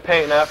going to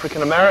paint an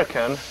African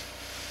American,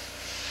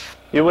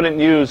 you wouldn't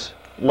use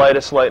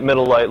lightest light,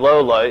 middle light,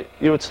 low light,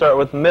 you would start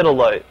with middle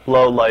light,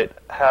 low light,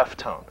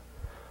 halftone.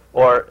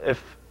 Or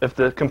if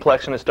the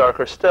complexion is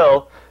darker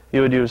still,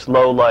 you would use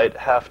low light,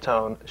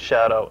 halftone,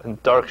 shadow,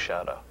 and dark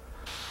shadow.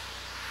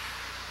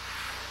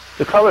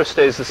 The color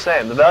stays the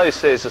same. The value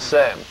stays the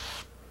same.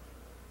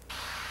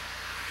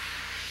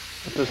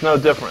 There's no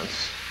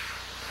difference.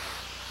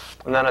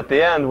 And then at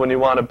the end, when you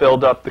want to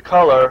build up the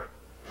color,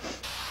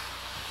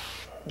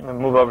 I'll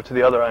move over to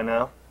the other eye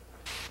now.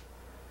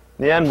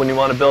 In the end, when you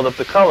want to build up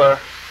the color,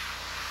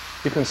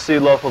 you can see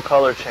local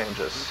color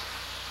changes.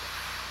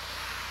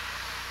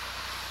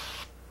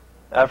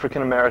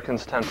 African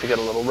Americans tend to get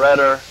a little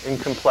redder in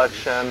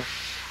complexion,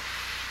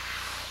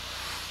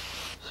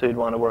 so you'd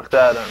want to work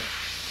that in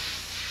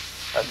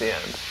at the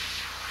end.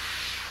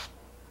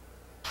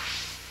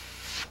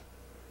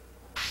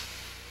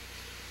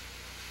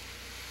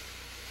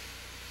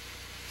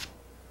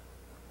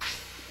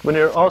 When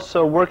you're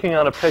also working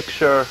on a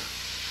picture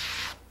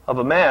of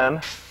a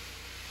man,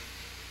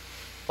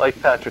 like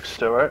Patrick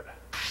Stewart,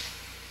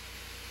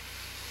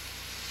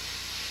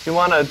 you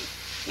want to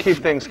keep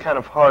things kind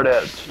of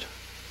hard-edged.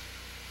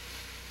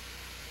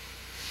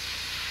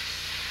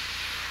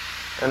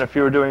 And if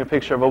you were doing a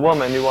picture of a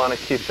woman, you want to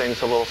keep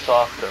things a little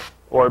softer.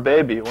 Or a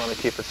baby, you want to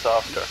keep it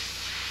softer.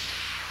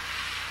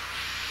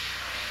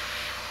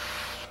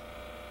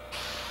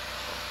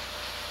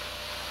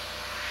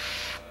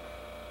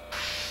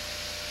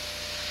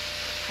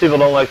 People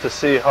don't like to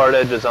see hard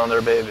edges on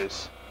their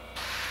babies.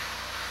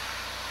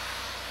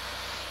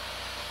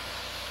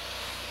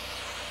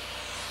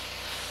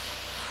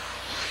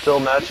 Still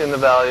matching the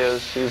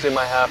values, using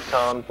my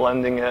halftone,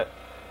 blending it.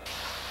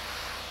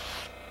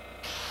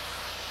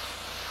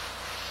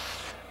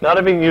 Not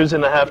even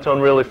using the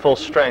halftone really full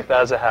strength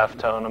as a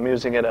halftone. I'm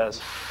using it as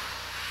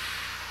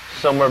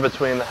somewhere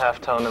between the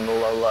halftone and the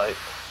low light.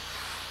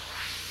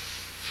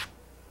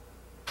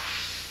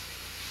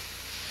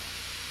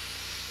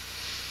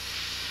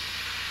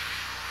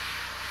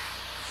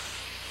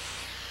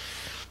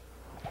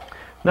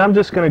 Now I'm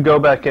just going to go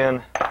back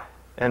in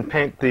and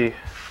paint the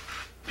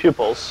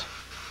pupils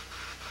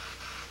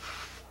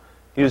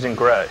using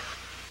gray.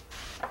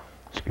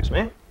 Excuse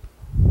me.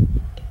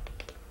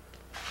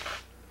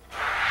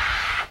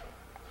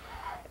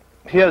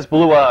 He has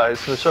blue eyes,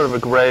 so they're sort of a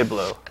gray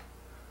blue.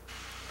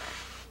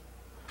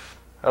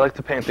 I like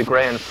to paint the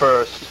gray in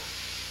first,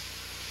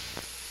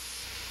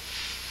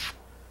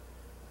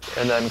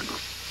 and then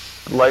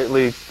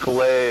lightly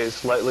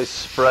glaze, lightly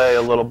spray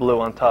a little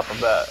blue on top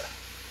of that.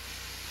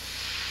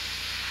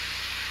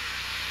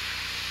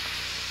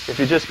 If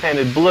you just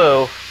painted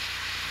blue,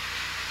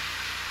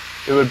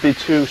 it would be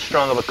too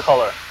strong of a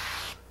color.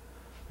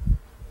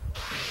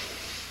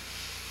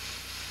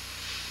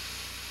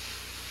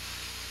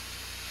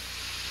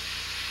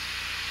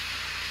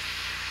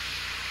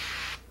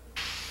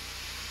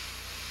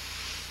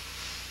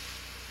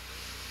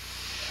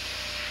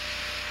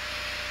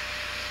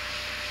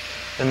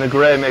 And the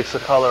gray makes the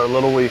color a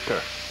little weaker.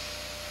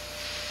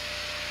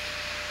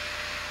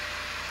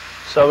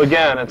 So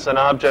again, it's an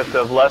object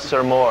of less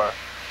or more.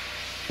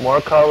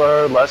 More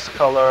color, less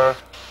color,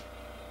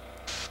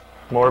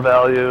 more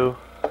value,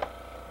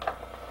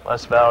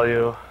 less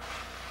value,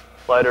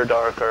 lighter,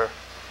 darker.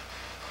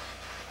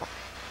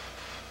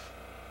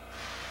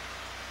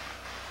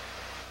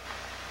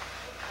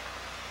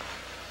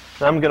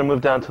 Now I'm going to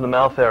move down to the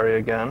mouth area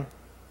again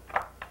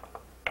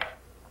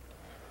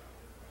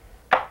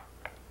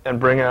and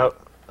bring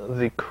out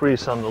the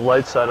crease on the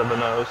light side of the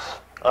nose,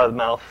 the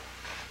mouth,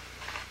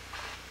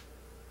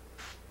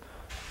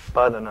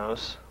 by the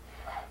nose.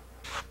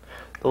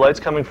 The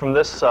light's coming from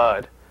this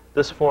side.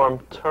 This form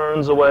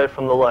turns away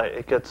from the light.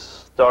 It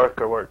gets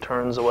darker where it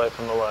turns away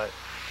from the light.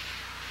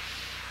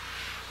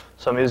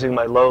 So I'm using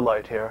my low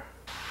light here.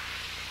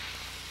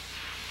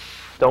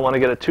 Don't want to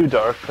get it too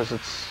dark because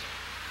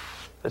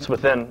it's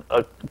within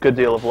a good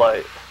deal of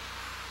light.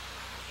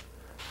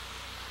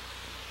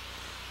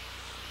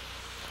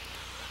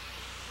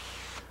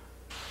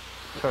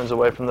 Turns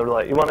away from the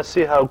light. You want to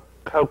see how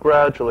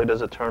gradually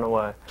does it turn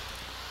away.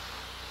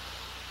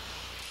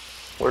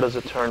 Where does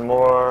it turn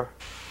more?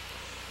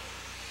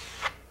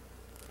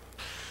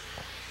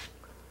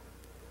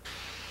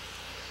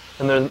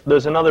 And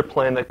there's another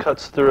plane that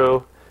cuts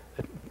through,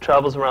 it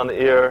travels around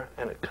the ear,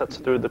 and it cuts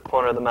through the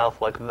corner of the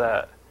mouth like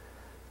that.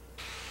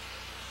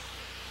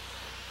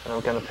 And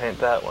I'm going to paint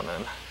that one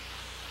in.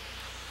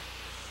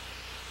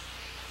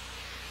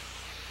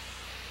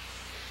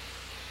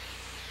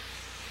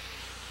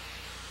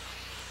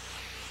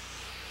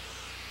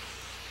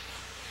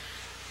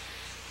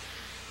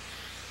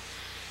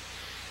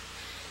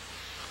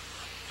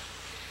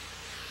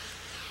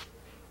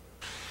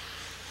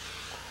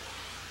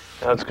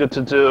 Now it's good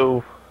to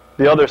do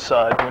the other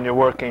side when you're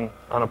working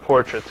on a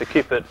portrait to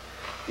keep it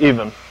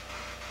even.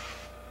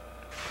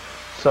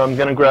 So I'm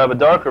going to grab a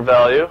darker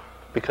value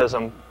because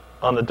I'm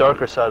on the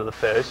darker side of the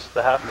face,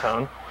 the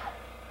halftone,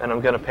 and I'm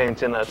going to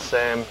paint in that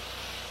same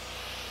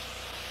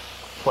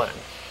plane.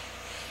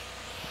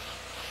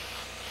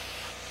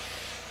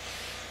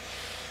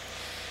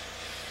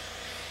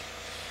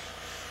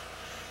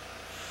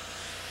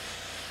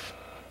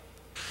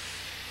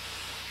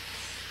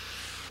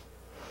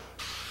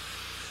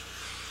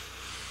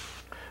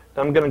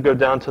 I'm going to go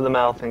down to the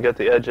mouth and get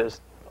the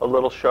edges a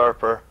little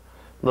sharper,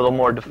 a little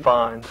more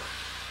defined,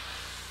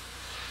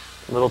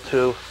 a little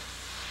too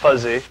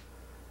fuzzy.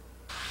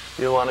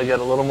 You want to get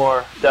a little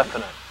more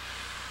definite.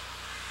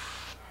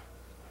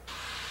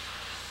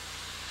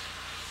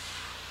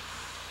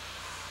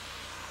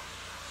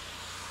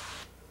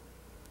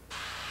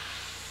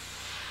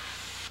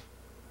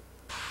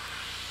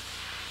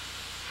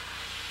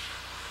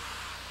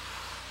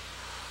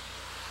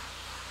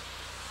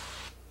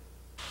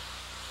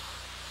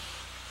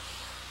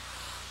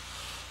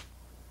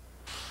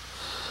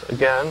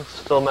 Again,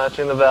 still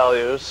matching the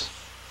values.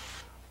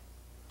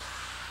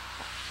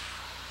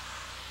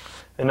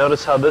 And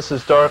notice how this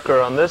is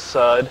darker on this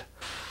side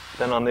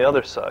than on the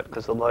other side,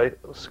 because the light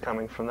is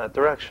coming from that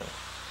direction.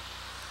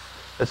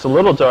 It's a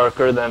little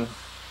darker than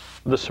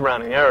the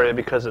surrounding area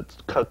because it's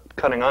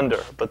cutting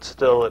under, but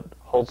still it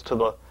holds to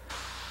the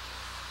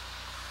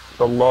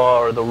law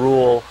or the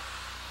rule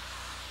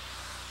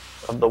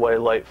of the way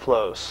light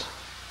flows.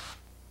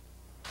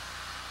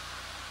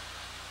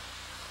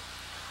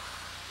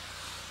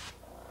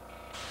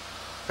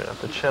 Bring up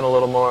the chin a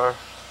little more.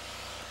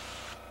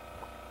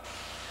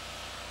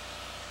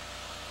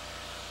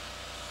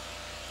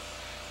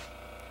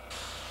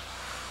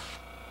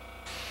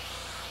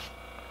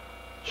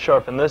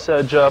 Sharpen this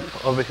edge up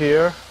over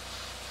here.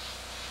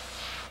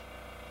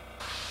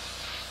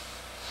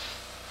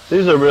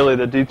 These are really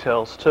the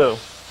details too.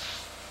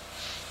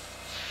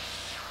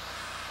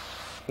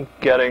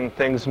 Getting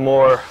things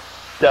more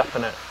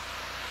definite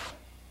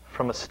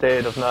from a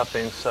state of not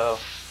being so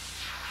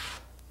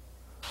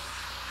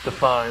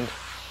defined.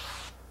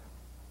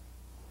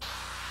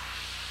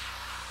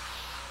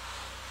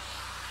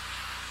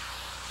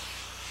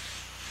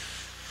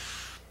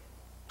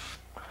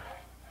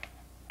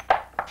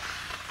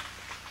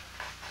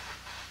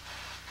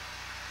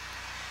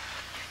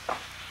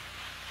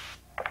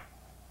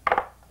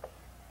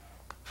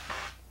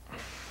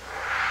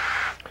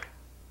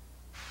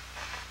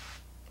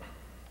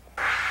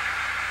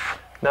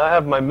 Now I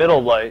have my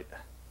middle light,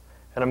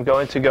 and I'm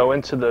going to go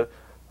into the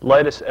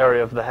lightest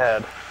area of the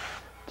head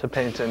to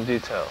paint in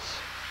details.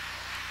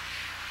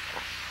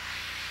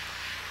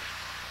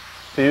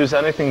 If you use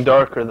anything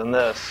darker than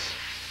this,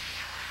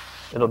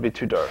 it'll be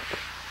too dark,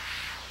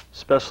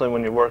 especially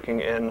when you're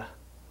working in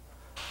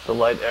the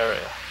light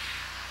area.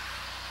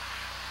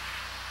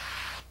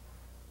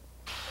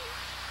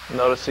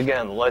 Notice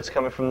again, the light's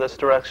coming from this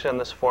direction,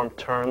 this form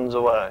turns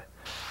away,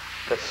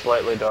 gets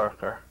slightly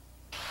darker.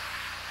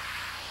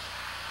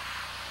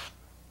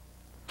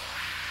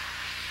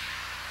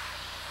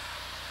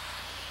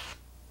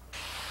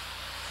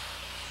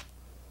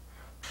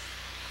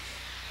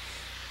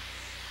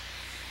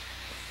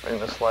 Bring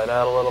this light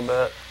out a little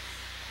bit.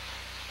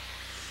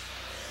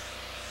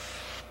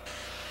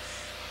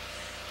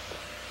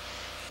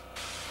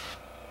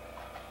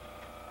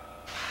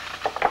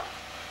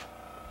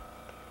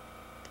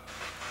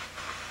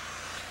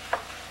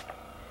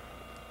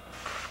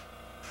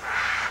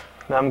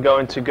 Now I'm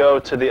going to go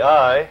to the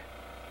eye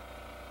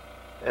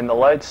in the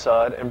light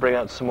side and bring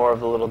out some more of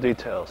the little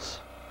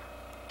details.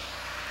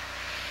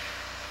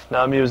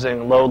 Now I'm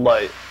using low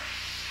light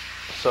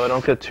so I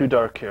don't get too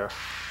dark here.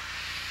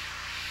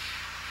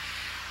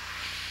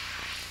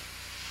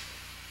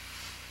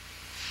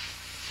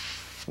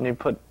 And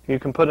you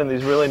can put in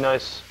these really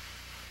nice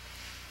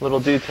little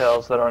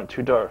details that aren't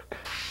too dark.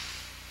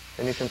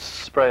 And you can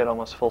spray it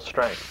almost full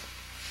strength.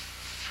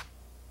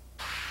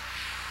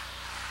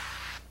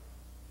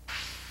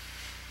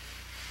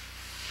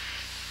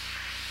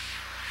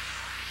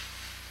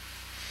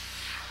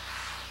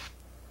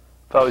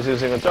 If I was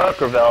using a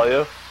darker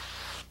value, it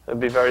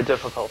would be very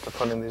difficult to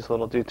put in these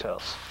little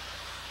details.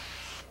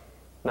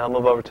 Now I'll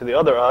move over to the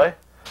other eye,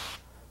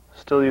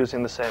 still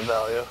using the same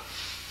value.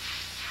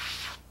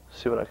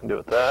 See what I can do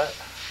with that.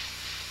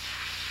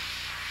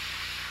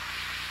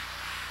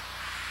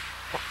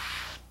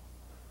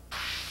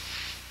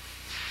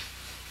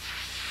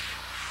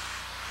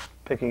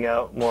 Picking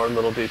out more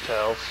little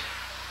details.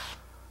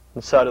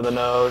 Inside of the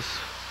nose.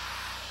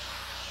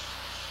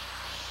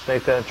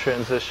 Make that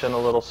transition a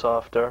little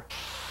softer.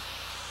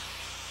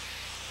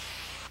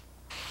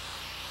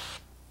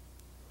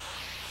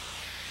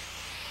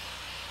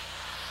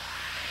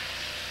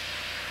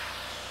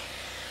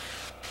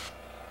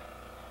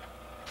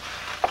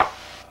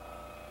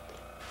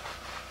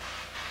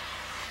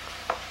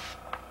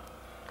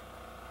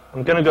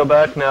 I'm going to go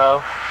back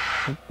now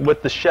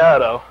with the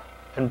shadow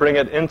and bring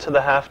it into the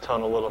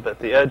halftone a little bit.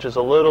 The edge is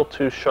a little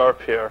too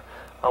sharp here.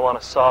 I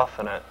want to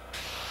soften it.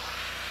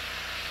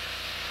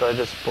 So I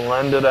just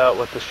blend it out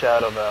with the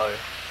shadow value.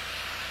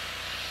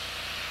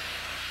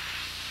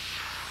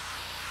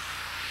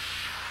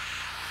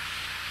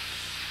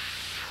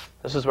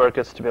 This is where it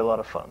gets to be a lot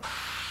of fun.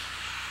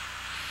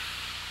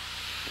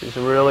 These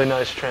really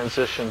nice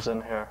transitions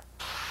in here.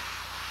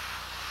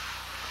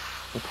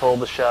 And pull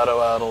the shadow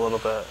out a little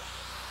bit.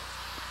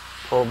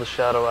 Pull the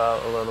shadow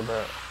out a little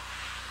bit.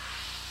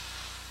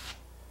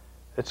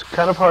 It's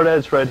kind of hard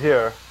edge right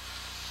here,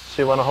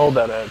 so you want to hold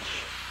that edge.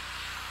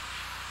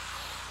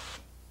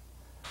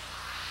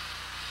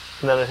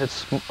 and then it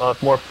hits a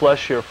more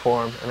fleshier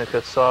form and it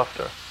gets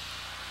softer.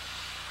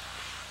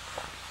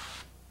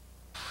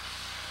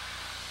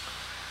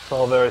 It's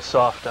all very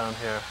soft down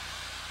here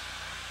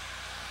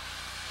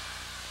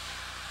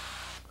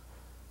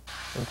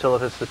until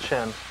it hits the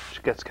chin,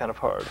 which gets kind of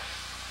hard.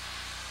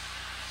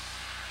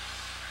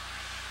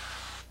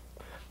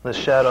 The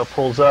shadow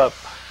pulls up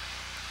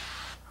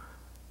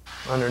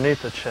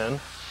underneath the chin,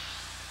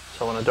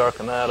 so I want to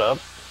darken that up.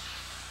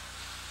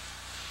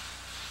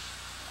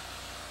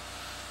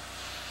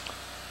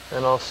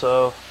 And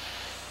also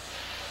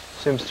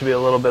seems to be a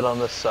little bit on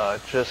this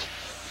side, just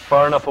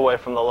far enough away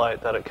from the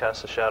light that it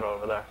casts a shadow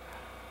over there.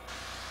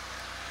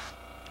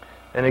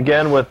 And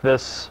again, with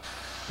this,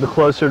 the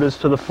closer it is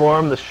to the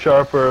form, the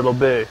sharper it'll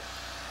be.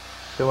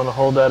 So you want to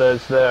hold that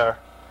edge there,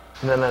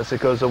 and then as it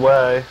goes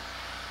away,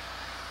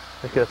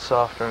 it gets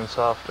softer and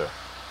softer,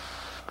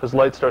 because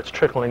light starts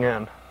trickling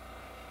in.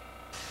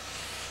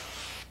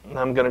 And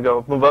I'm going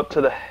to move up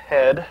to the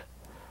head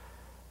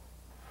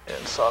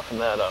and soften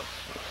that up.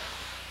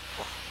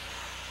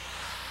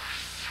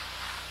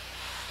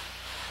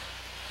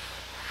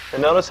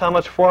 And notice how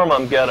much form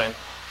I'm getting.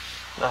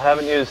 I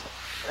haven't used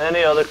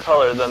any other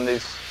color than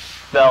these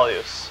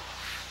values.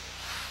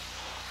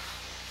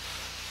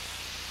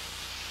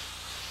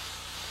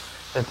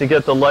 And to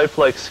get the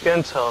lifelike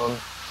skin tone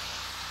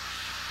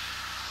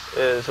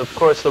is, of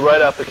course, the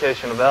right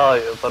application of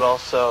value, but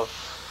also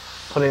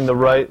putting the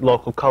right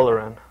local color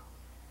in.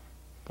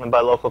 And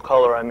by local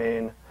color, I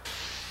mean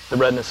the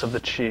redness of the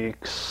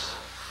cheeks,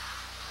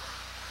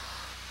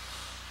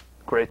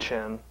 gray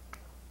chin.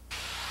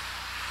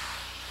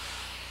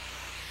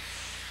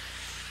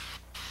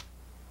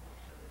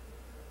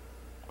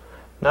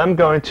 Now I'm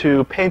going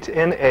to paint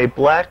in a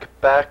black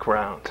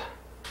background.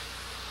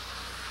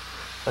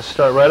 I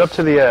start right up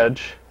to the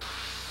edge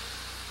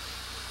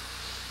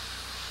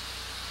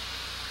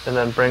and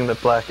then bring the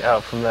black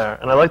out from there.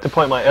 And I like to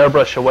point my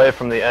airbrush away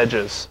from the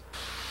edges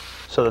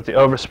so that the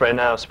overspray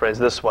now sprays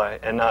this way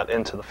and not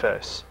into the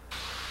face.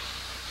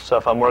 So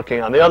if I'm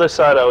working on the other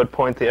side, I would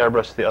point the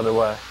airbrush the other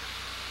way.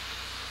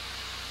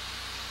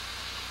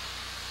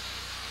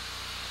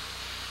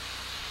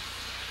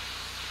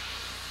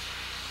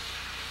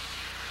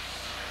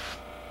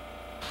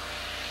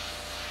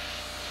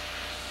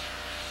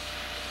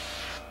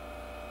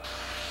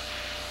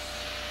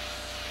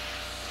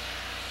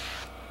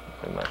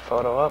 Bring my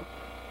photo up.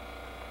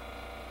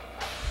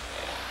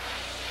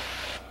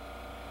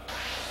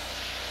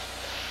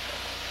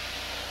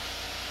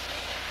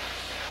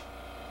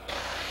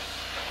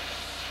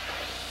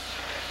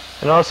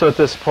 And also at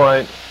this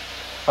point,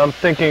 I'm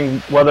thinking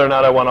whether or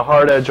not I want a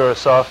hard edge or a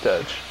soft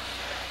edge.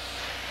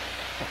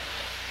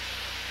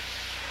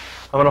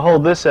 I'm going to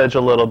hold this edge a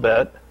little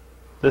bit,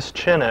 this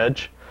chin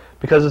edge,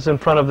 because it's in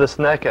front of this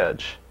neck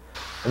edge.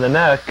 And the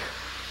neck,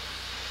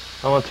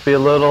 I want to be a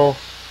little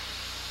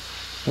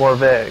more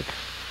vague.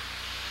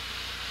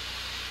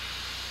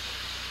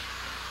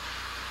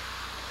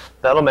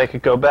 That'll make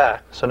it go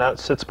back. So now it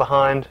sits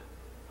behind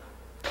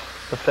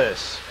the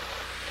face.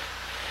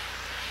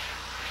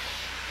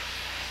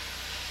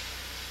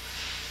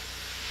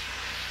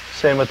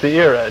 Same with the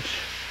ear edge.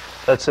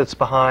 That sits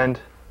behind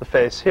the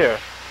face here.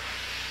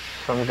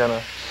 So I'm going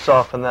to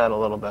soften that a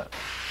little bit.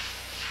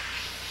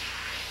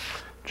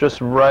 Just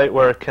right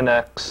where it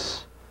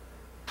connects.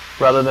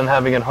 Rather than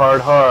having it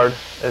hard,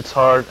 it's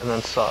hard and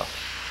then soft.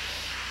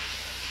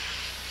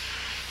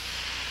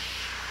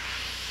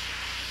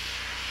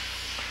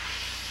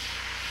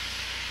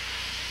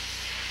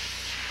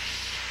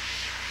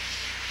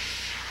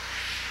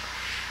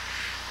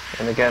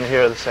 And again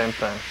here, the same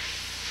thing.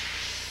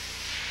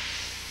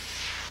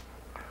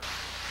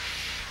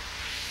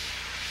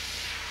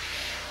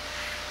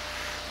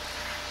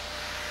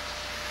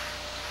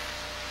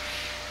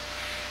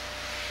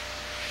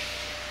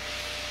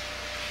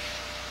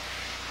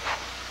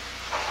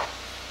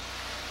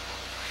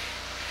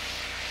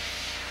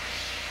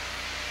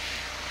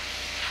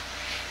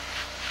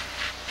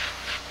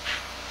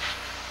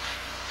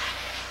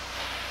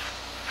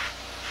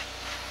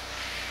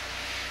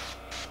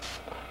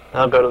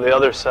 Now go to the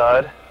other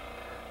side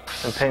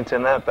and paint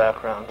in that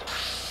background.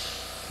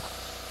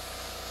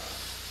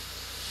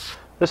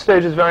 This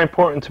stage is very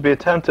important to be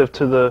attentive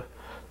to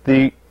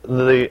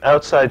the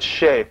outside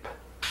shape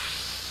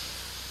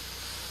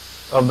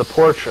of the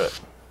portrait.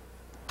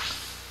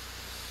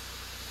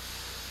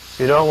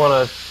 You don't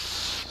want to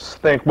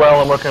think,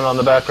 well, I'm working on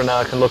the background now,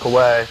 I can look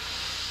away.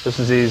 This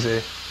is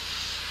easy.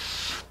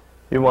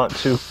 You want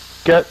to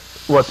get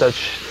what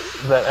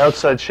that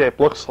outside shape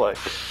looks like.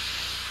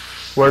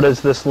 Where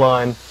does this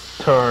line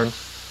turn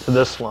to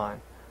this line?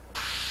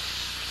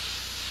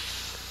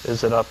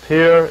 Is it up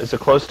here? Is it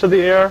close to the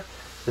ear?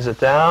 Is it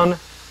down?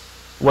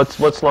 What's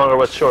longer,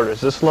 what's shorter?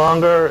 Is this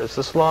longer? Is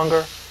this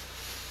longer?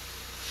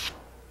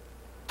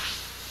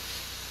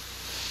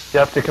 You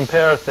have to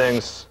compare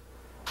things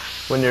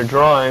when you're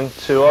drawing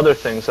to other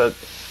things that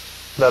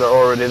are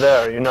already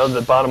there. You know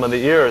the bottom of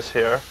the ear is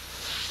here,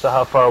 so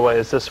how far away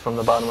is this from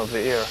the bottom of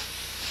the ear?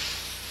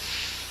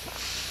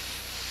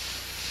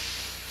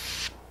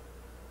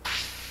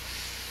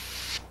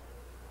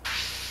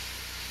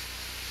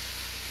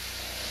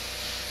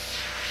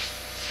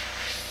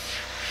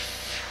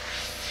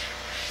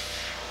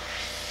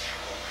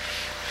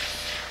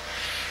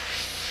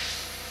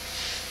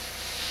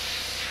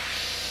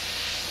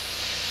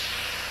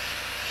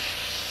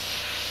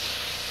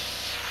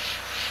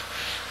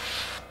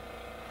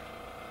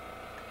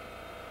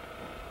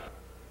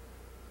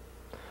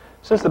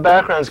 Since the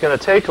background is going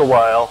to take a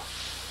while,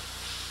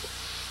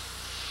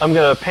 I'm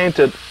going to paint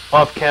it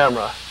off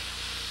camera.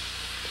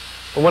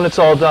 But when it's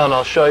all done,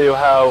 I'll show you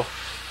how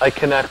I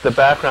connect the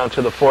background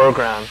to the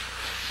foreground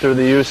through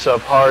the use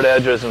of hard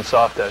edges and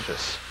soft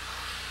edges.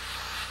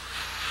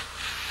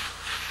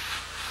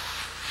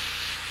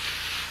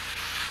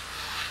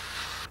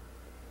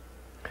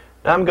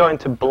 Now I'm going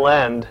to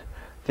blend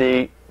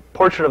the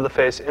portrait of the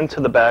face into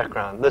the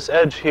background. This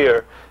edge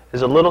here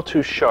is a little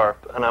too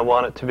sharp, and I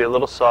want it to be a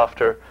little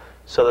softer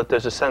so that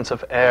there's a sense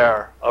of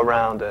air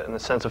around it and a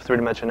sense of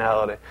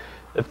three-dimensionality.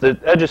 If the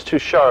edge is too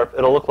sharp,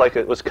 it'll look like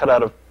it was cut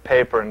out of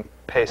paper and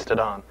pasted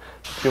on.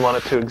 If you want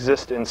it to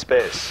exist in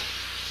space.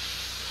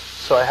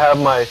 So I have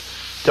my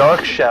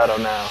dark shadow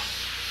now,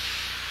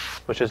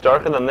 which is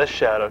darker than this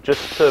shadow,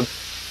 just to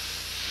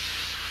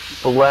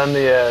blend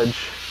the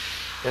edge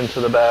into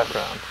the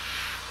background.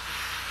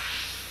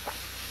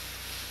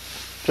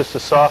 Just to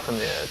soften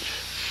the edge.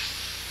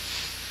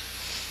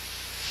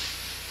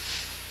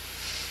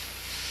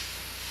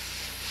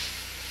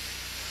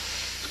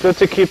 It's good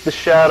to keep the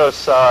shadow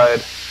side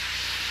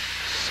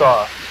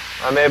soft.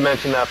 I may have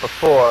mentioned that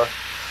before,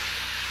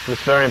 but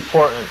it's very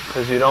important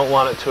because you don't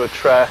want it to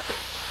attract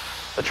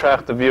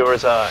the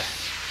viewer's eye.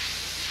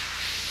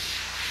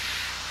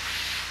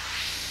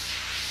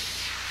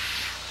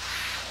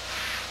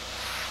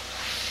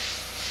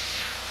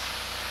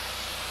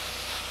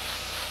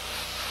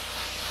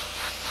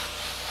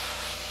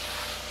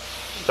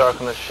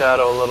 Darken the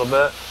shadow a little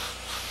bit.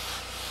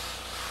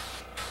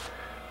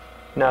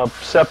 Now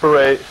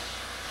separate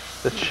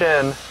the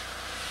chin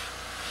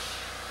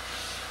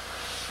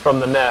from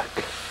the neck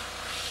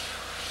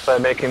by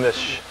making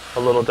this a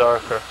little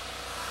darker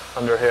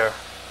under here.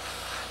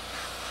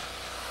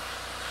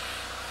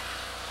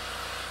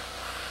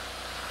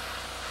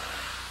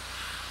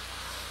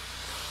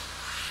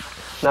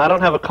 Now I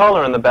don't have a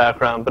color in the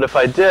background, but if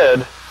I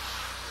did,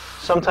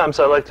 sometimes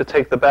I like to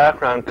take the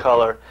background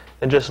color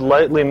and just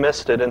lightly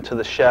mist it into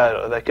the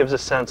shadow. That gives a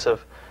sense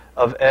of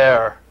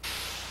air.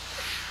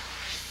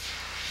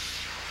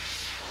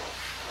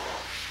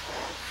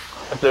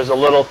 If there's a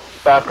little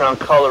background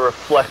color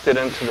reflected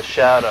into the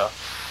shadow.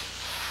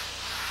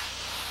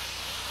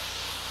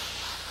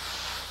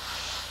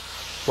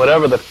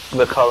 Whatever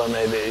the color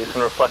may be, you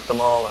can reflect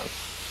them all in.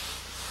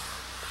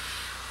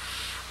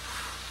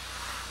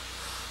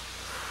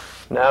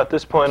 Now at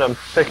this point I'm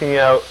picking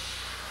out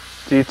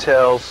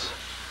details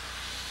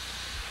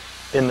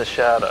in the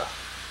shadow.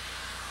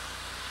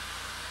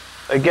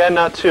 Again,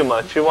 not too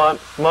much. You want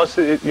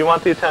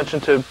the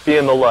attention to be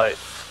in the light,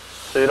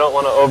 so you don't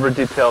want to over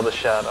detail the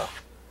shadow.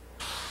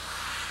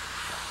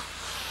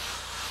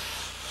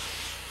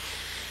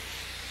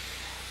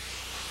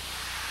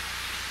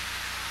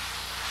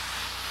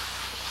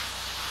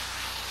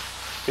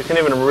 You can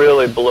even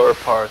really blur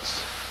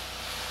parts.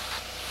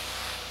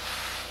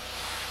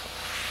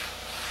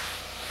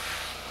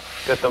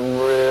 Get them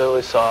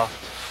really soft.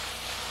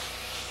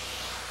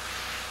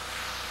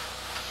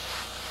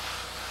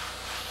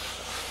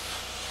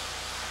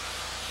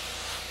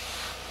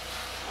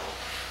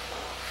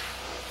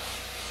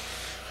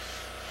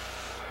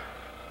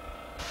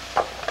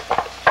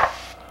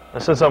 Now,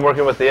 since I'm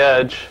working with the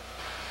edge,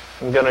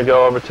 I'm going to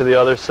go over to the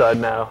other side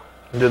now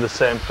and do the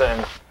same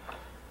thing.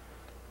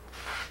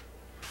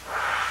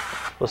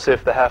 We'll see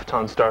if the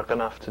halftone's dark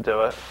enough to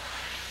do it.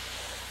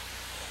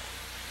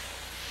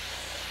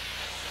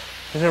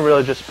 You can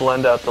really just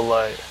blend out the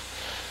light.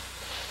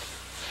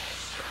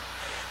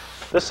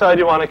 This side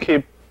you want to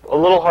keep a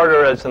little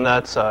harder edge than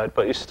that side,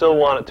 but you still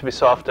want it to be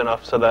soft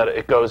enough so that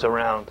it goes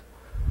around.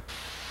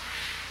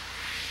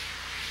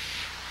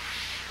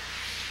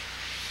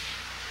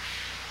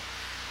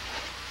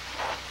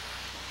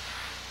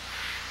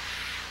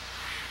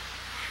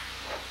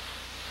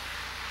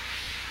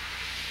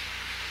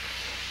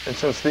 And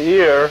since the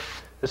ear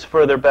is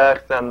further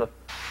back than the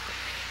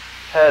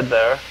head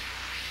there,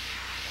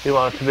 you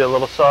want it to be a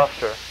little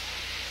softer.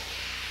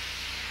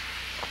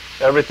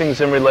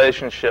 Everything's in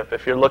relationship.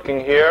 If you're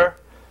looking here,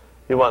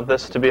 you want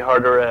this to be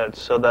harder edge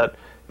so that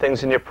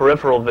things in your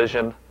peripheral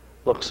vision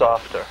look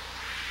softer.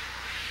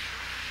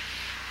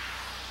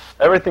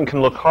 Everything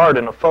can look hard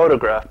in a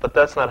photograph, but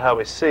that's not how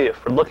we see.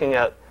 If we're looking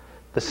at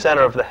the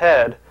center of the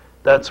head,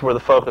 that's where the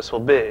focus will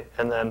be.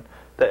 And then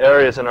the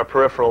areas in our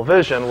peripheral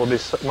vision will be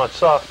much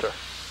softer.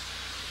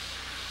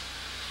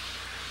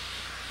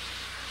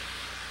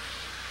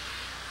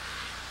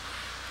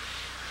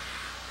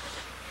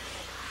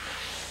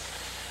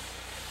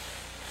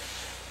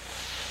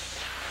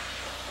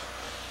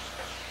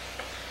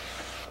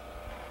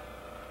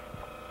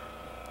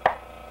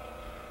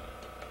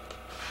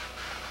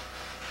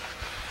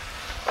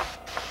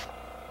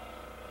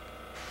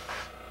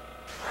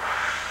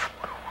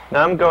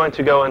 Now I'm going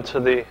to go into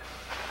the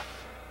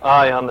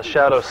eye on the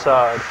shadow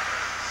side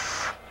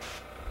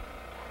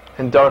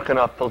and darken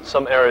up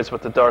some areas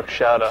with the dark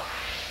shadow,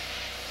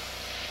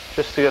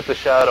 just to get the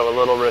shadow a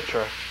little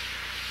richer,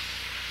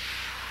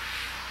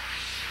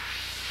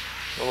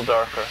 a little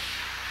darker.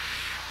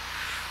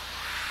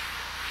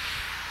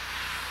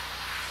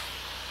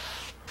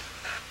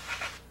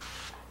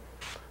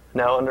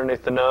 Now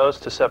underneath the nose,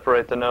 to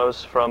separate the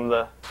nose from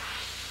the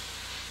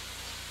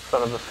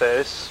front of the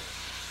face,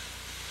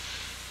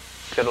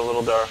 get a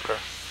little darker.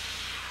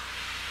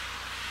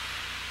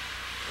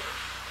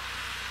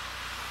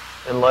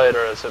 And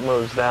lighter as it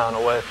moves down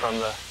away from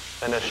the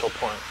initial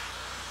point.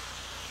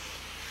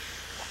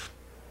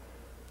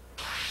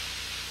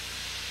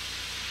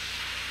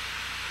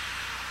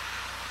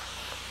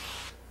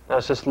 Now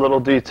it's just little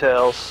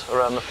details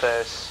around the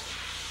face.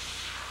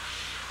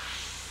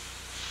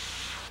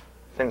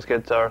 Things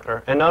get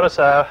darker. And notice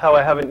how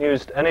I haven't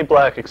used any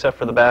black except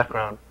for the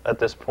background at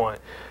this point.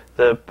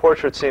 The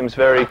portrait seems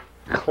very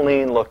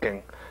clean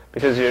looking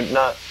because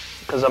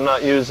I'm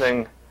not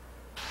using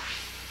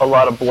a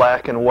lot of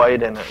black and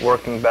white in it,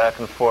 working back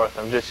and forth.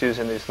 I'm just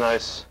using these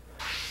nice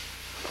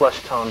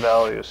flesh tone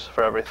values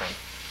for everything.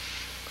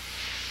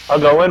 I'll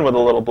go in with a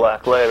little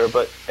black later,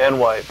 and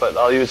white, but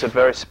I'll use it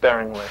very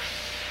sparingly.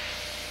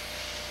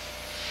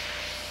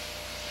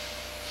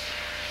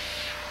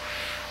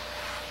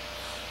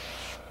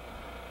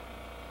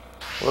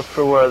 Look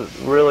for where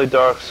really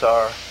darks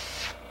are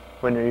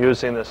when you're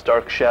using this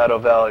dark shadow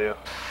value.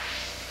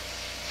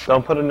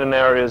 Don't put it in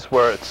areas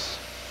where it's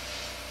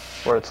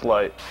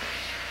light.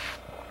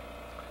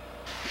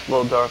 It's a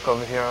little dark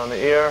over here on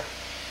the ear.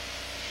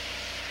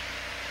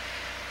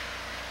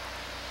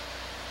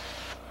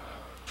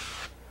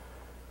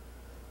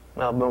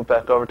 Now I'll move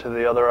back over to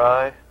the other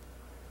eye.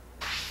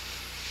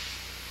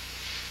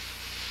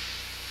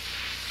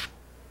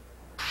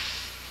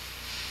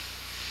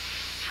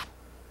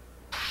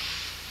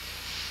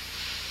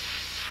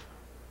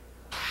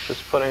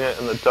 Just putting it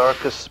in the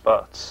darkest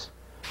spots.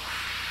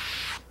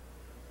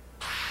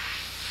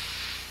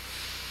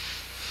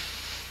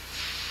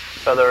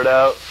 Feather it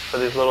out for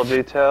these little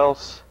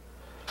details.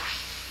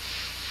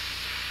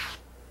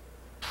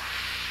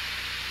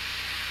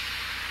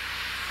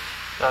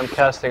 Now I'm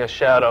casting a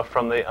shadow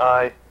from the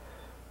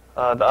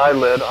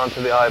eyelid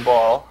onto the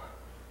eyeball.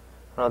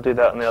 And I'll do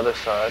that on the other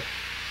side.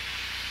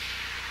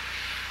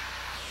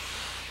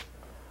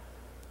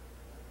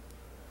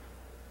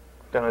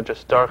 Going to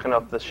just darken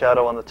up the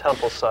shadow on the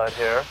temple side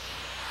here.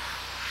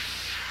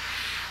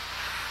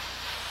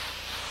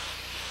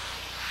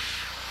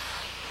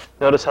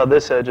 Notice how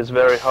this edge is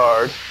very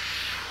hard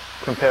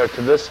compared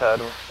to this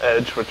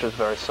edge, which is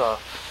very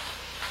soft.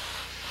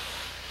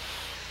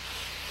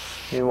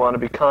 You want to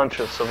be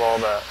conscious of all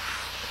that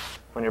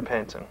when you're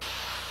painting.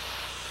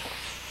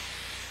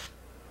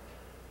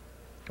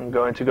 I'm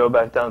going to go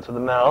back down to the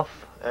mouth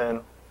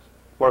and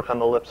work on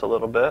the lips a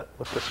little bit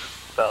with this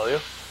value.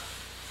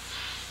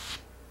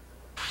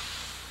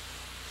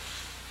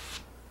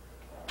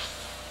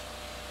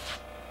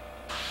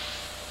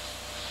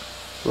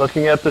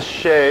 Looking at the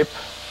shape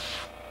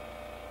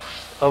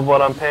of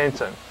what I'm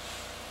painting.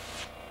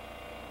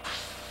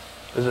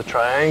 Is it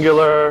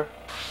triangular?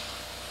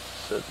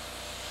 Is it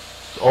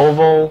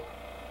oval?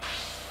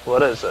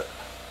 What is it?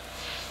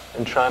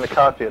 And trying to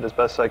copy it as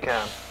best I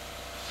can.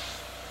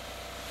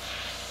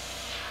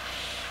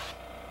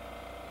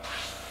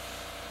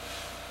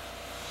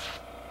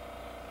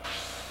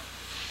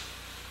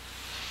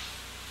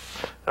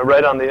 Now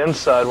right on the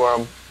inside where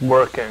I'm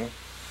working,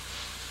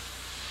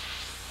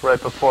 right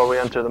before we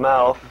enter the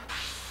mouth,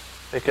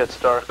 it gets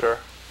darker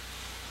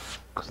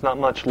because not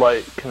much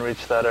light can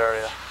reach that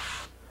area.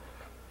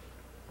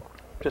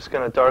 Just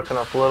going to darken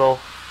up little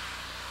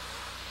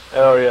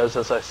areas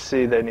as I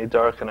see they need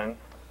darkening.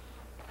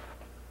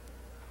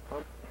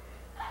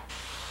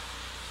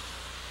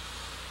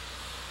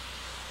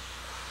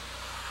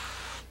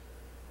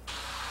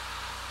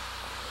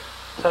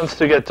 Tends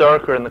to get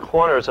darker in the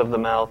corners of the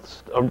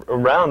mouth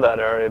around that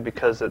area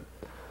because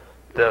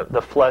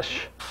the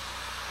flesh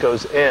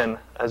goes in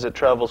as it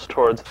travels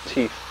towards the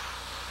teeth.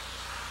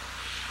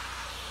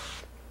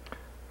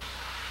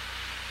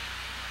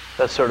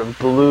 That sort of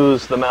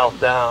glues the mouth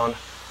down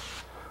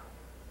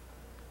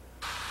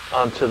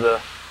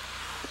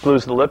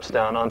glues the lips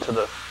down onto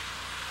the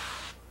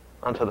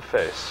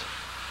face.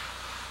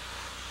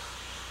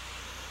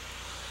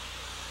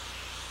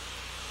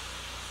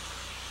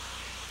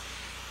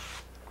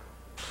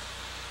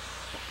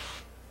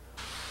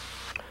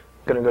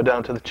 I'm going to go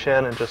down to the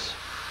chin and just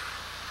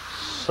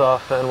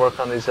soften, work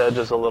on these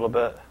edges a little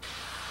bit.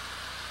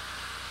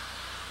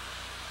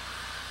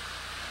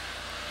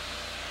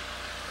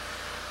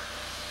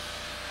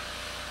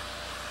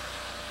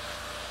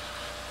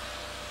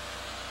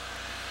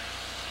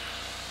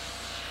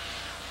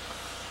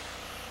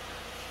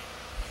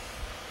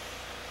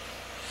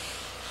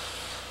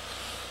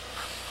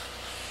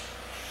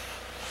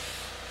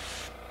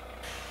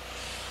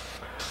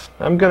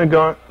 Now I'm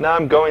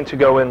going to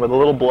go in with a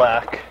little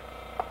black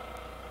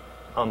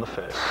on the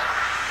face.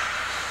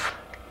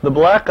 The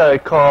black I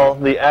call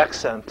the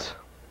accent,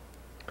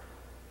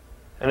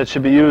 and it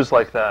should be used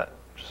like that,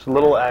 just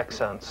little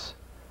accents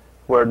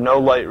where no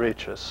light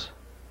reaches.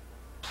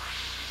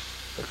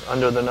 Like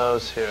under the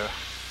nose here,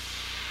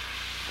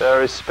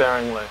 very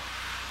sparingly,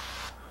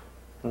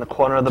 in the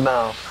corner of the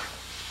mouth.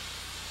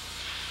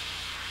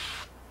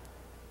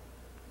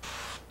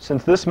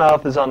 since this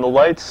mouth is on the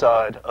light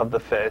side of the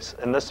face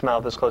and this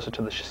mouth is closer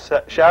to the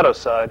shadow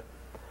side,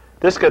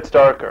 this gets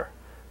darker.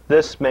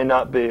 This may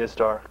not be as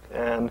dark,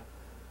 and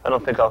I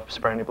don't think I'll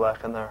spray any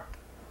black in there.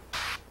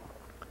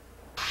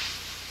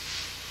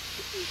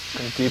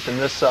 And deepen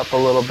this up a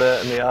little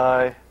bit in the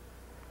eye,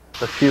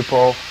 the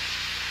pupil.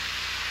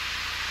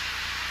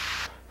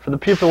 For the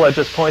pupil, I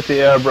just point the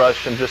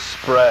airbrush and just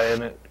spray,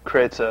 and it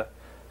creates a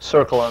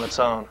circle on its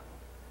own.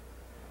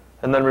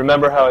 And then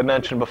remember how I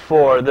mentioned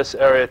before, this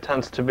area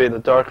tends to be the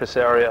darkest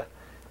area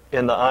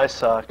in the eye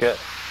socket.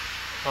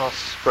 I'll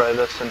spray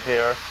this in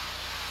here.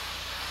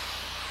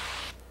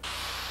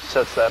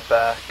 Sets that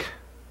back.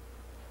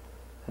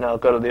 Now I'll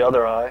go to the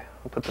other eye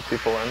and put the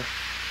pupil in.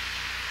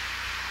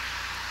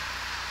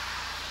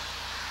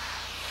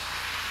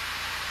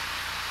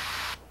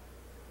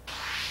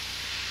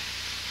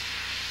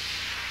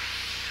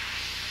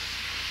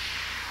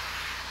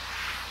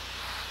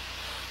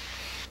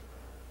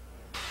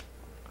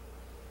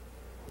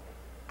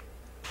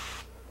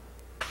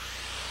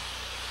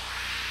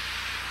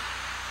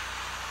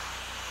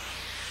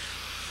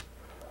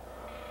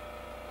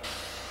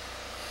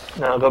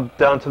 Now I'll go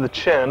down to the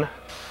chin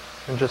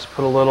and just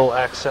put a little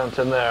accent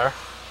in there,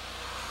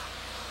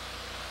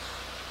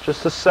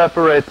 just to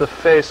separate the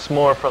face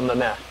more from the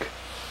neck.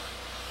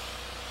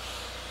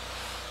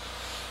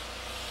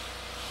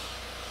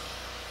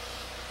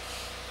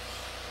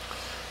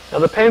 Now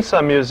the paints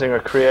I'm using are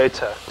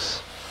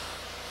Createx,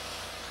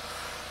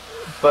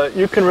 but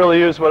you can really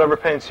use whatever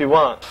paints you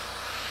want,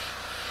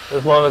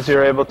 as long as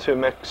you're able to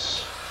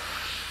mix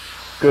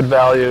good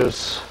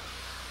values,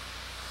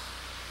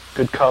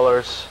 good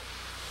colors.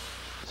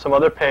 Some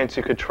other paints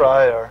you could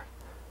try are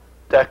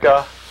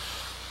Deca,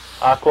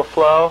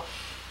 Aquaflow,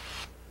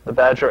 the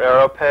Badger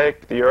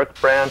Aeropaque, the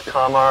Uric brand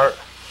Comart,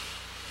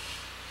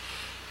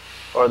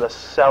 or the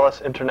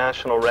Salis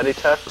International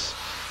Reditex.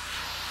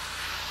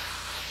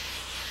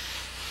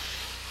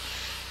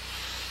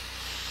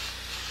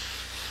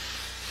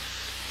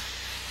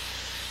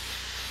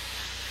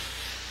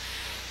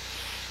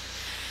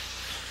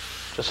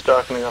 Just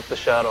darkening up the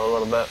shadow a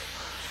little bit.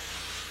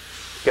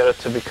 Get it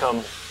to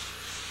become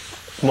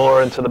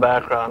more into the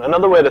background.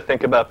 Another way to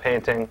think about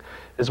painting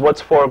is what's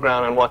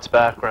foreground and what's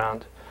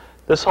background.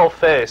 This whole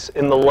face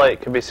in the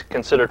light could be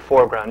considered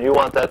foreground. You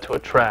want that to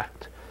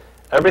attract.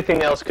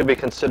 Everything else could be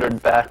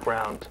considered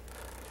background.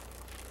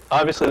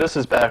 Obviously this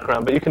is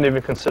background, but you can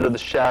even consider the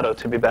shadow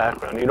to be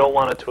background. You don't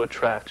want it to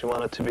attract. You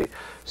want it to be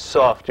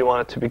soft. You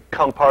want it to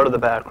become part of the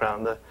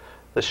background.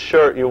 The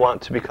shirt you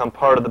want to become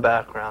part of the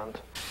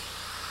background.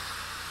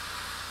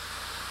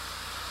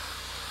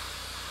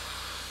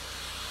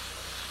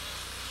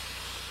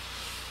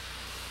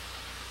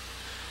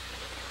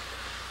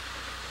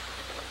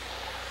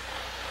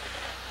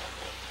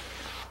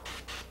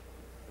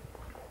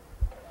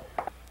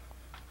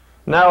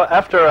 Now,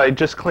 after I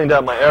just cleaned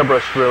out my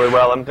airbrush really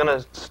well, I'm going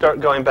to start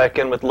going back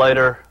in with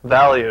lighter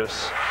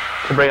values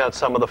to bring out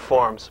some of the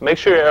forms. Make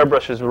sure your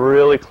airbrush is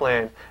really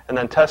clean, and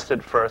then test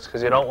it first,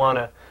 because you don't want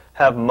to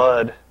have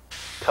mud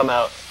come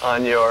out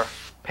on your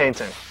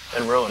painting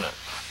and ruin it.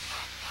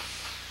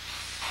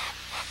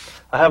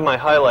 I have my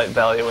highlight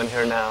value in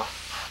here now.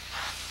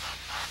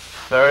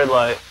 Very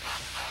light.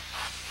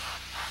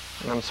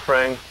 And I'm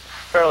spraying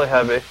fairly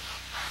heavy,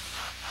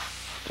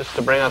 just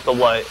to bring out the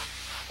light.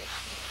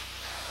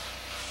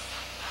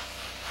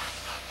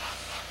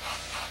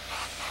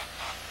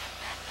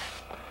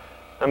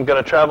 I'm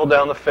going to travel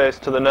down the face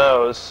to the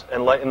nose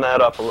and lighten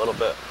that up a little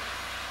bit.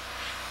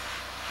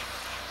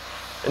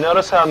 And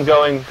notice how I'm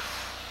going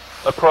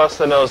across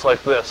the nose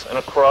like this and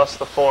across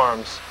the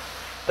forms.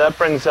 That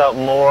brings out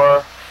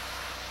more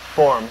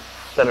form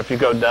than if you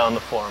go down the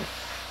form.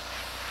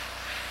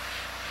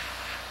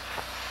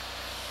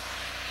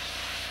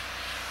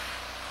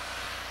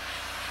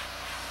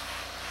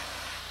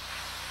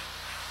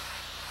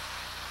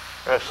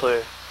 You're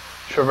actually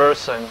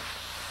traversing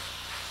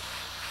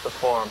the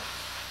form.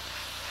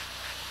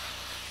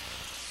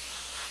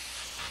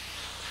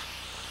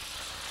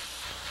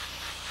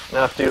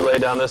 Now after you lay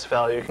down this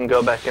value, you can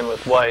go back in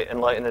with white and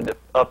lighten it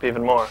up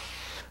even more.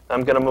 Now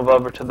I'm going to move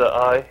over to the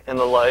eye in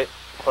the light,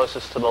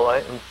 closest to the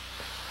light, and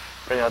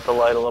bring out the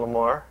light a little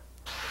more.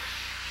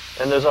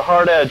 And there's a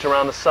hard edge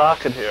around the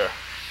socket here.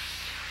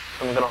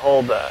 I'm going to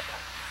hold that.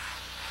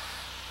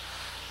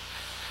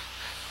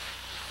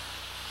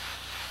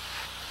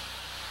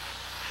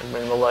 And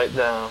bring the light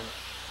down.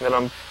 And then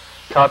I'm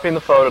copying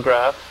the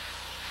photograph,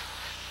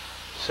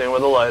 seeing where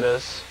the light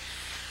is.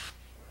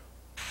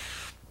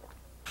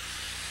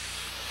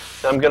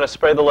 I'm going to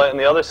spray the light on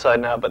the other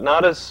side now, but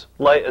not as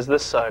light as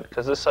this side,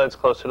 because this side's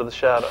closer to the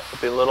shadow. It'll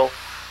be a little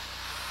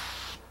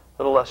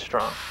less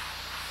strong.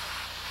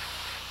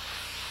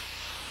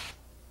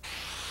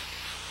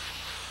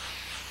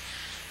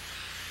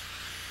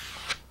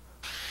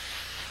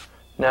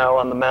 Now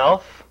on the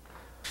mouth,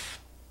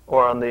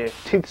 or on the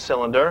teeth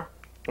cylinder,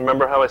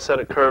 remember how I said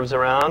it curves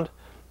around?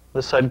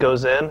 This side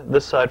goes in,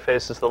 this side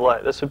faces the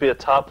light. This would be a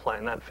top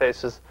plane. That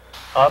faces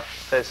up,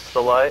 faces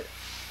the light.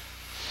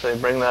 So you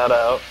bring that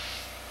out.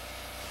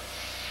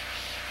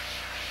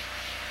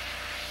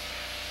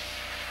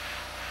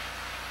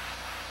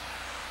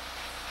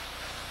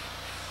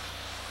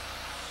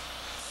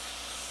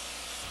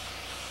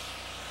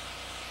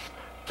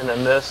 And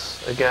then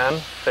this, again,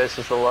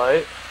 faces the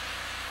light.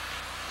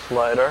 It's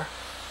lighter.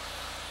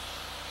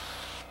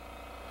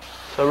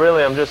 So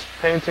really, I'm just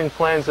painting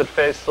planes that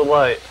face the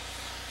light,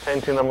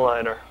 painting them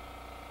lighter.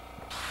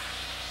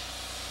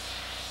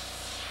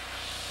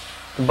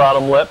 The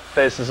bottom lip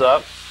faces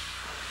up.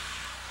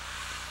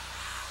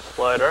 It's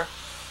lighter.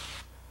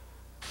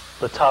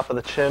 The top of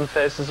the chin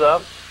faces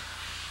up.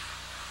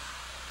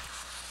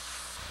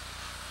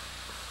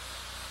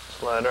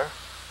 It's lighter.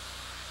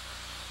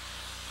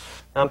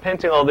 Now I'm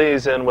painting all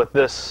these in with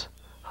this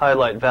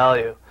highlight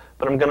value,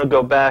 but I'm going to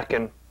go back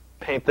and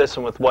paint this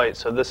one with white,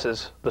 so this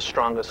is the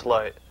strongest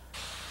light.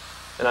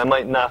 And I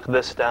might knock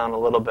this down a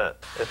little bit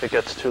if it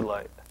gets too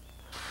light,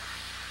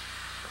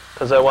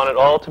 because I want it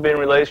all to be in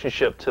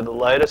relationship to the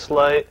lightest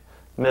light,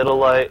 middle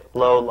light,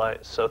 low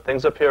light. So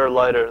things up here are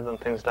lighter than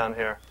things down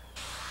here.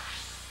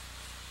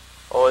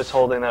 Always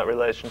holding that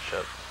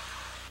relationship.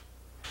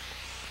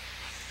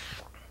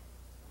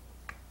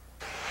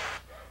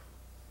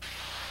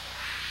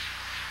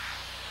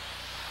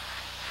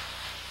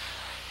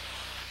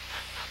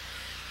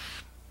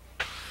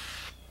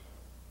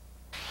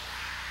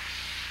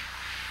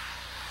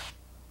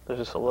 There's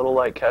just a little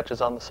light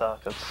catches on the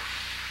sockets.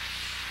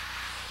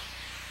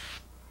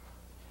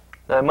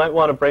 Now I might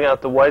want to bring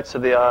out the whites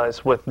of the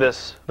eyes with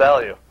this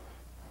value.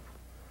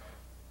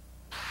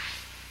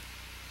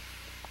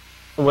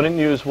 I wouldn't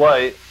use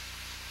white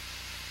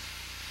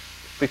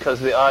because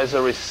the eyes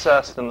are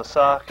recessed in the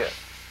socket.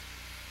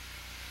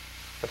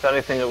 If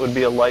anything, it would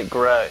be a light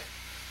gray.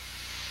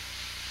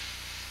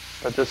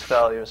 But this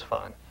value is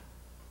fine.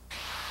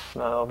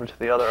 Now over to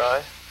the other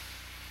eye.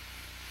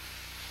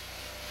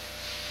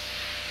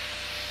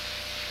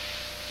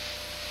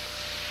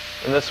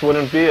 And this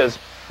wouldn't be as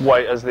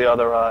white as the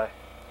other eye,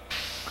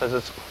 because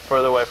it's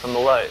further away from the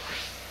light.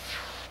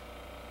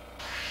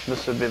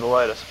 This would be the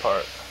lightest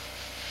part.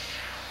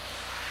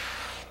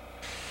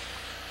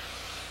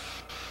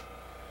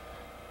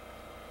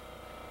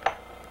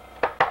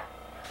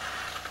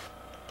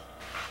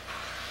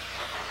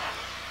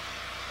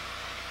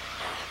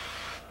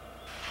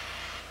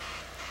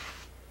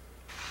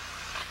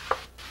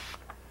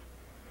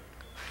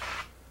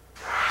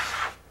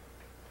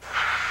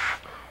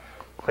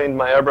 Cleaned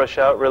my airbrush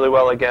out really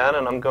well again,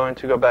 and I'm going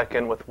to go back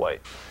in with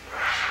white.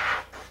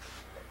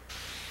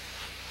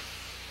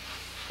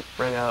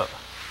 Bring out,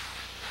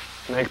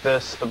 make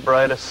this the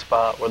brightest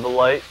spot where the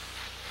light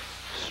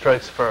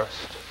strikes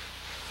first.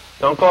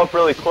 Don't go up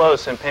really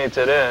close and paint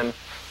it in.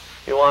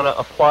 You want to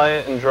apply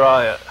it and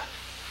dry it.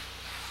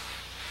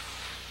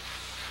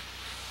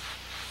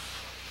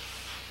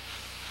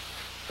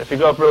 If you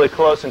go up really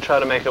close and try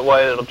to make it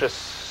white, it'll just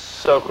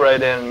soak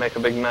right in and make a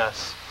big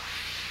mess.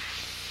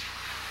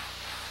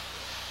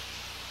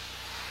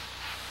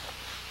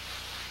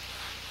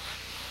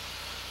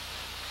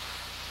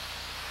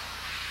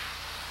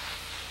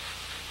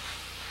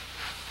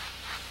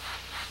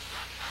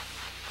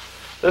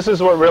 This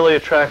is what really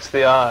attracts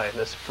the eye,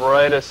 this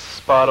brightest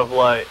spot of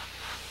light.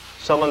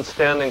 Someone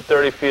standing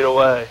 30 feet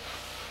away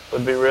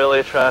would be really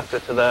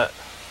attracted to that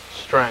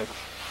strength.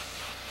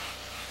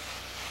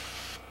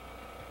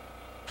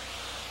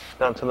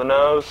 Down to the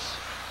nose.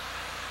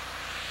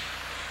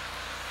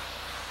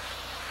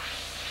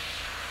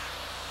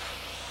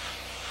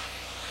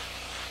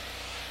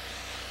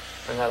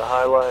 Bring out a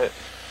highlight.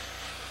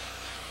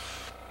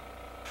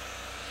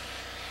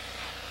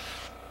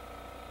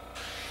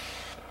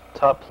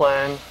 Top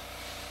plane.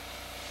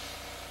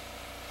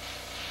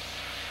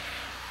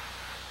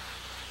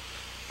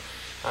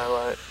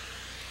 Highlight.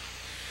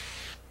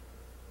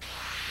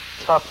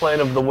 Top plane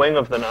of the wing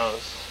of the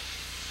nose.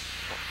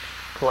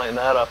 Lighten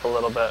that up a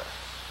little bit.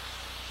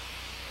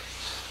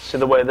 See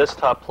the way this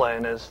top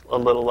plane is a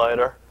little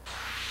lighter?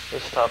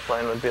 This top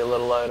plane would be a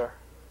little lighter.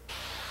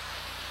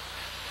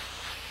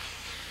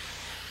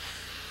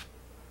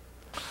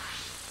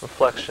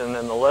 Reflection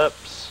in the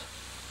lips.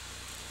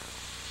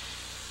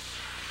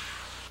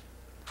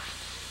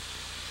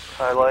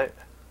 Highlight.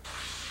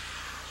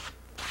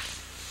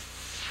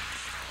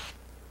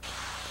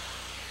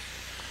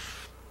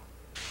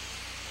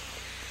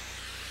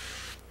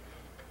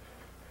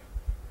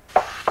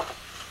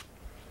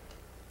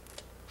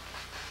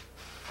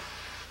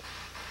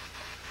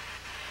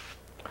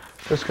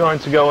 Just going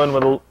to go in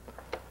with a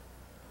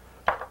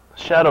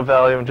shadow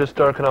value and just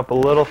darken up a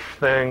little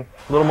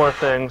more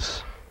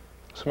things,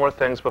 some more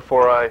things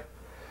before I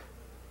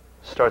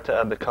start to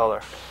add the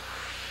color.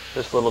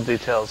 Just little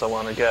details I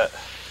want to get.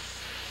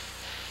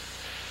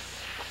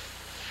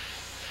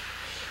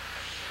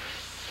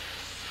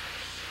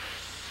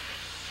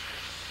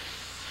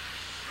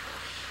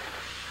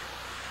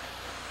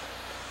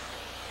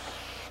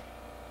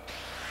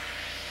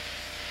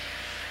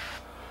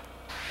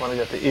 Want to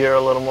get the ear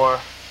a little more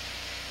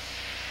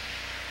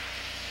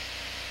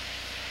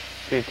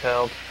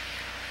detailed.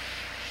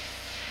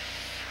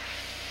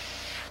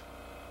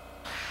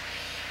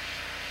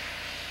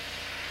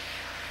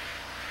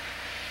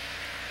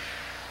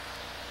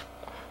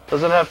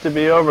 Doesn't have to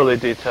be overly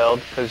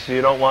detailed because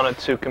you don't want it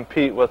to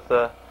compete with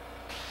the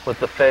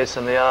face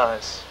and the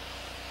eyes.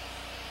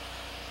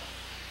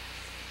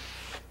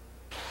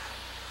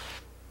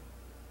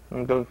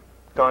 I'm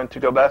going to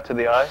go back to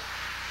the eye.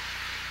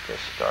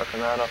 Just darken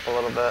that up a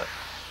little bit.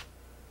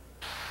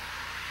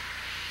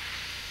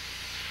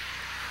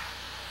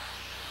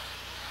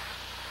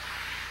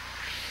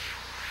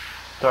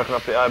 Darken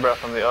up the eyebrow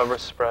from the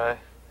overspray.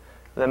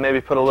 Then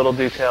maybe put a little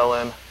detail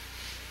in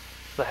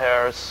the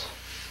hairs.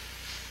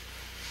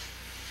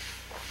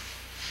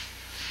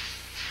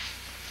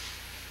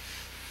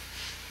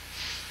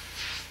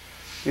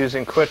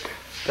 Using quick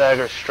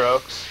dagger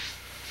strokes.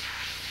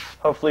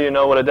 Hopefully you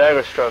know what a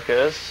dagger stroke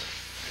is.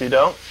 If you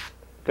don't,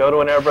 go to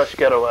an airbrush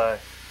getaway.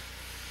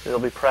 You'll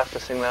be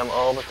practicing them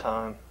all the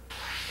time.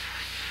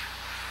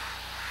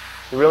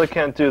 You really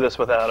can't do this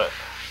without it.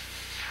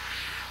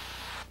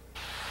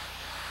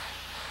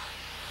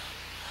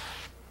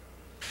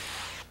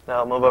 Now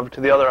I'll move over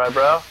to the other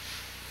eyebrow.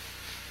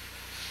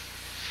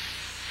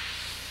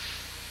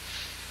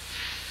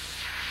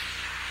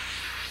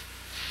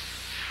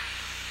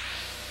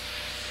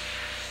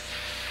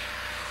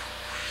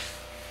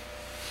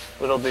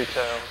 Little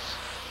details.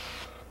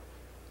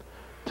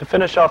 To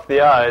finish off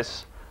the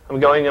eyes, I'm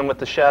going in with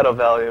the shadow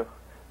value,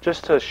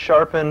 just to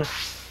sharpen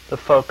the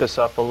focus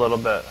up a little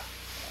bit.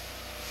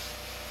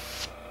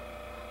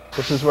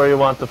 This is where you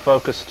want the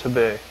focus to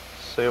be.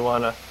 So you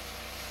want to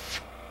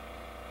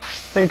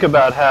think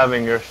about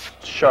having your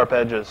sharp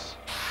edges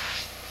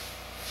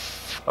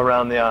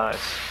around the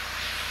eyes.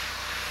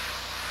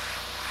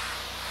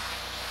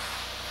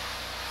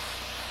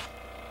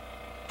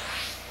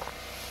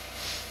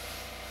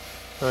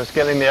 So it's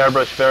getting the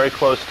airbrush very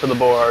close to the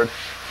board,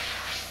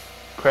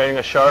 creating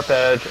a sharp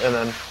edge and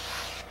then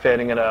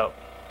fading it out.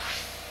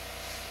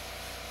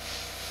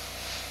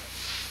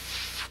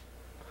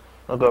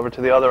 I'll go over to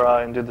the other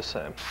eye and do the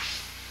same.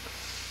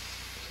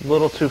 It's a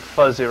little too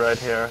fuzzy right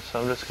here, so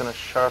I'm just going to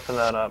sharpen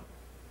that up.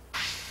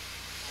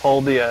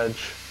 Hold the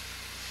edge.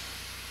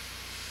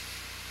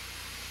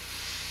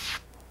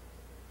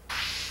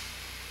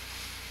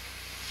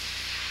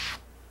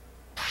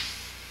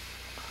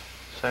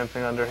 Same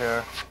thing under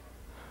here.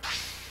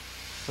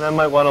 And I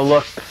might want to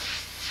look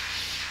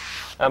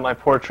at my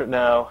portrait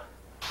now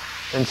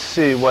and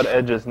see what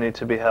edges need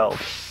to be held.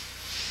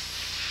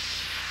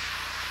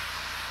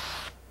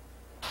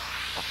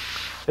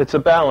 It's a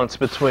balance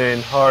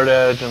between hard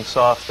edge and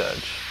soft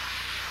edge.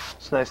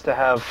 It's nice to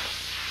have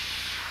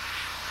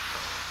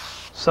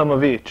some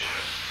of each.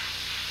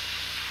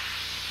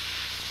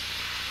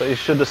 But you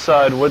should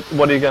decide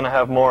what are you going to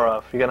have more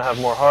of. You're going to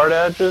have more hard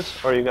edges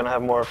or are you going to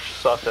have more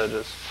soft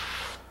edges?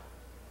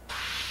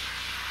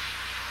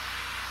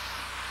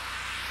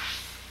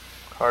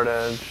 Hard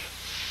edge,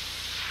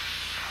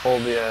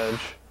 hold the edge,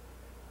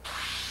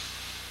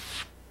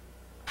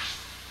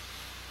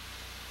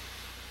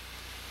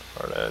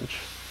 hard edge,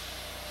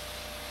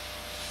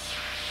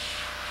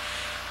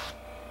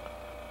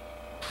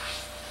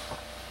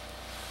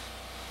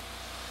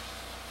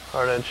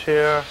 hard edge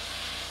here.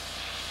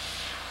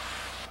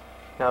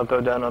 Now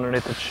go down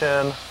underneath the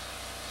chin,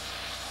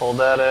 hold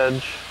that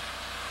edge.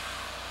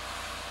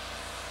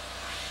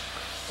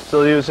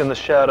 Still using the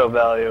shadow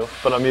value,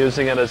 but I'm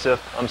using it as if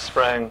I'm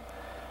spraying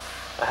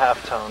a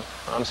halftone.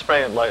 I'm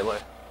spraying it lightly.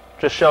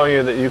 Just showing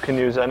you that you can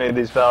use any of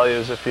these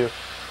values. If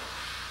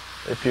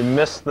you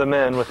miss them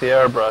in with the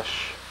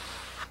airbrush,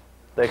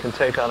 they can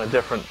take on a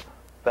different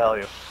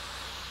value.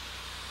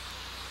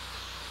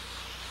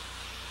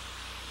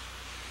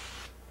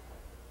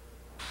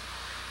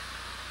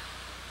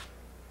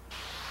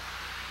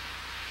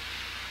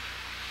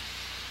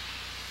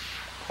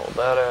 Hold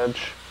that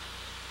edge.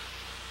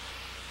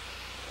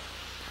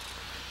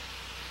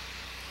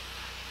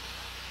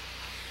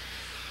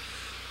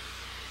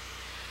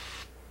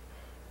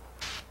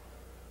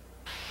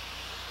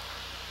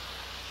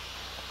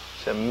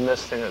 See, I'm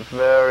misting it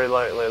very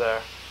lightly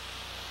there.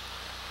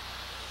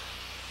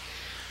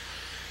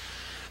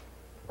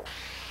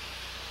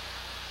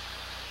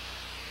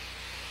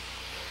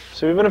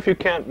 So even if you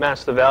can't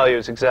match the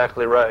values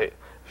exactly right,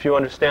 if you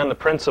understand the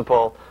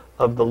principle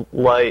of the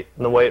light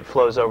and the way it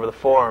flows over the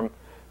form,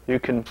 you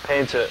can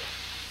paint it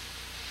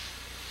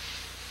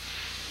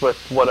with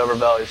whatever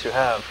values you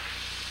have.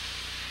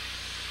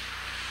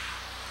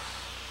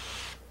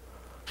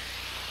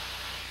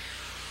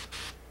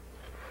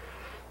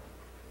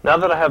 Now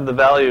that I have the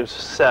values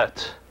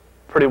set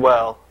pretty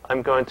well,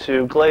 I'm going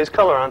to glaze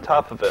color on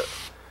top of it.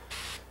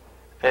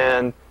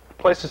 And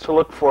places to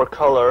look for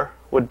color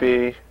would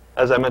be,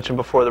 as I mentioned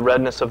before, the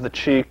redness of the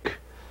cheek,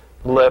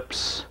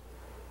 lips,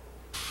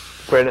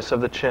 grayness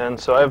of the chin.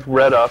 So I have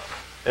red up.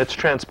 It's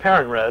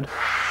transparent red.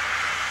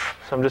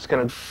 So I'm just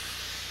going to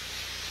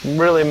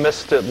really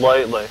mist it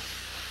lightly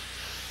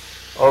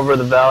over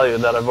the value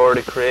that I've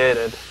already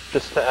created,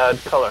 just to add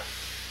color.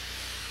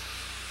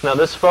 Now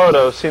this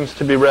photo seems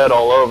to be red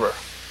all over.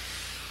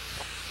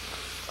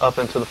 Up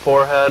into the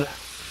forehead.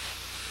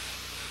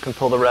 You can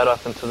pull the red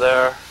up into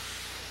there.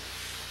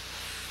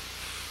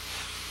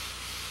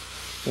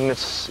 And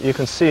you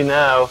can see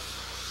now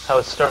how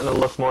it's starting to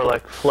look more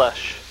like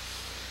flesh.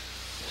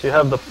 So you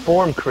have the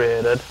form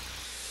created,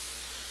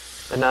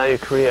 and now you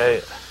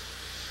create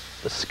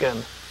the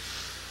skin.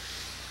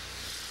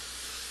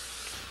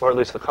 or at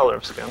least the color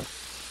of skin.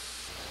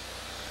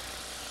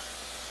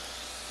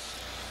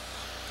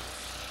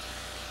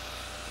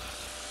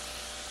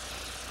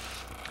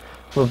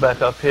 Move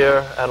back up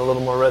here, add a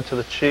little more red to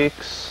the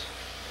cheeks.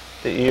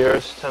 The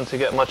ears tend to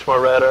get much more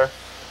redder.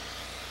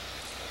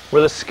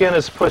 Where the skin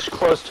is pushed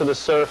close to the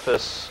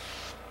surface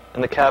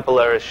and the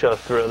capillaries show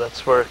through,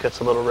 that's where it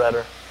gets a little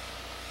redder.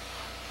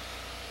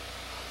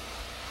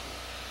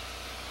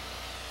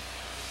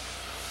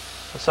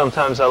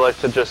 Sometimes I like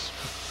to just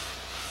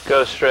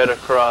go straight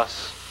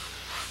across,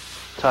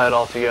 tie it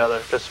all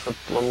together, just with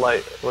the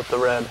light with the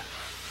red.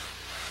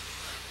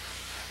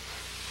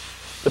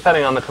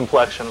 Depending on the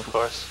complexion, of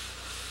course.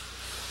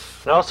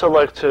 And I also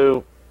like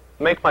to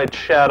make my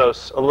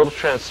shadows a little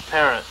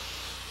transparent.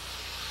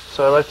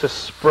 So I like to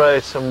spray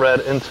some red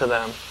into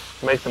them,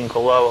 make them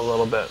glow a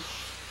little bit.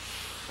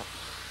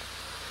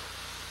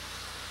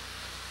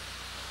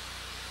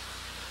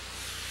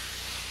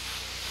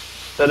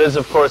 That is,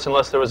 of course,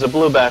 unless there was a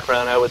blue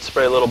background, I would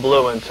spray a little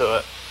blue into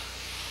it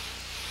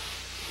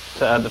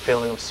to add the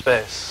feeling of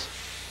space.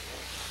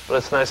 But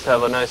it's nice to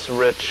have a nice,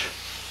 rich,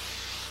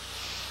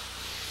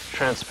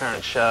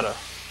 transparent shadow.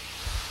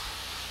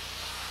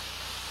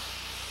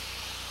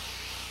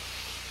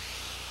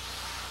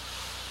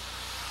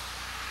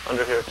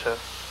 Under here too.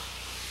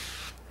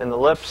 In the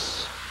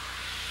lips.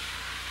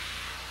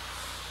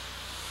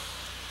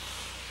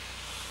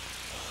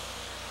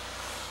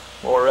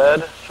 More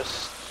red,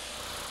 just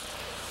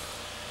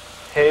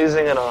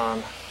hazing it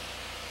on.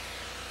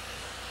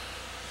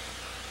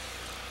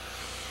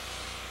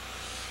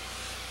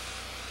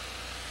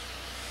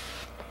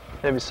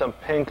 Maybe some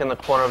pink in the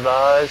corner of the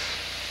eyes.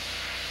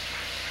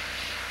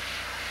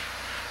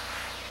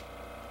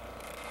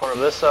 Corner of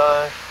this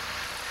eye.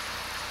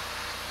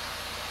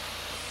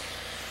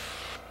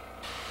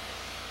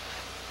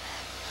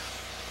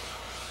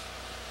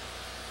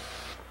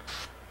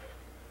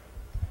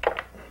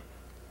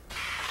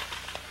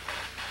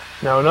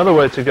 Now another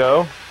way to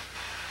go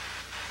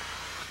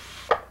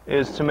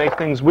is to make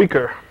things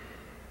weaker.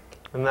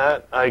 And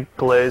that I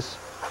glaze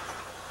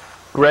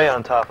gray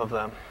on top of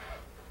them.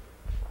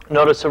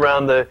 Notice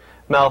around the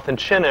mouth and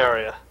chin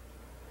area,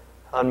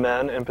 on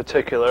men in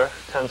particular,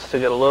 tends to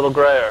get a little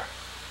grayer.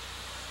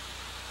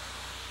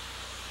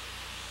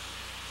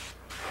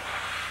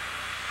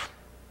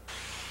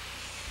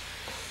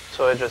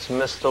 So I just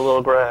missed a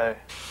little gray.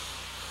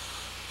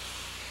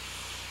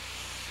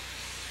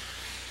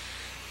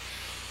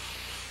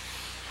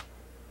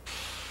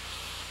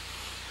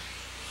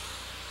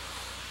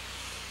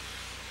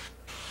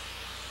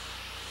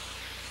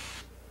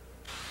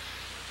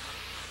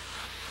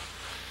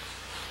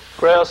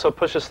 Gray also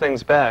pushes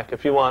things back.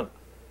 If you want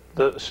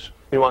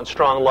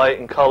strong light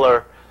and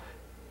color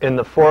in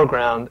the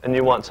foreground and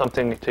you want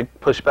something to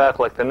push back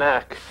like the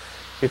neck,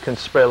 you can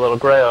spray a little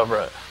gray over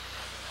it.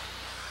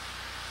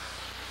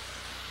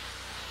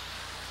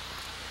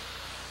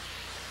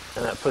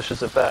 And that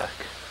pushes it back.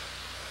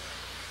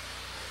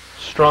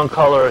 Strong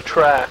color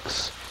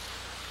attracts,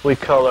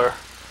 weak color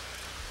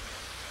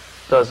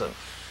doesn't.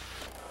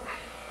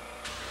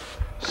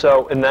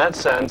 So in that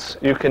sense,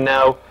 you can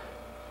now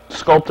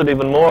sculpt it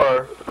even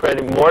more,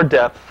 creating more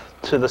depth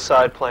to the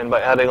side plane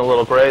by adding a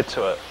little gray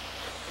to it.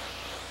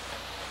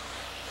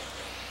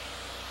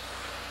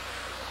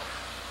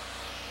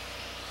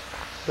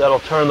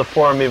 That'll turn the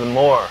form even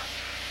more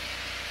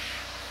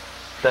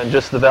than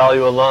just the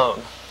value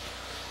alone.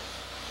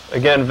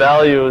 Again,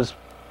 value is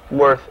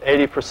worth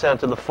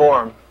 80% of the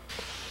form.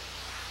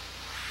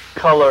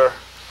 Color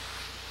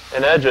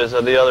and edges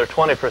are the other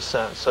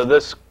 20%. So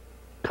this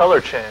color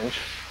change,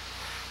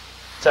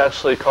 it's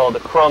actually called a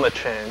chroma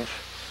change.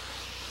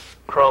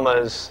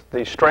 Chroma is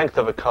the strength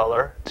of a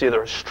color. It's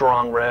either a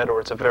strong red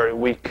or it's a very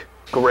weak,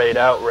 grayed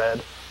out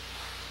red.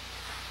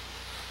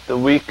 The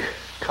weak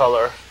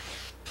color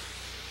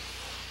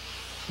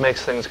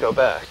makes things go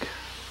back.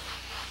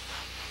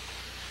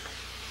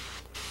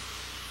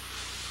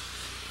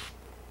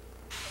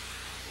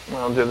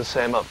 I'll do the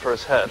same up for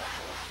his head.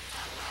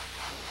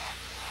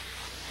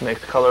 Make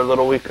the color a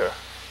little weaker,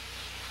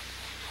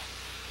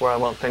 where I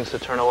want things to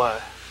turn away.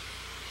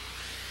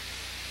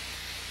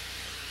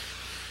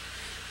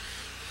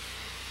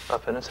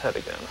 Up in his head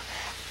again.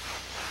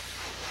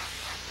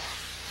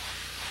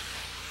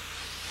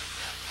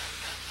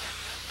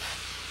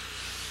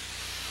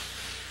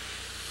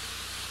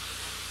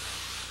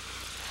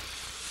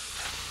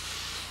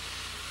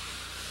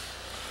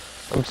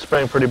 I'm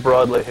spraying pretty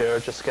broadly here,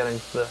 just getting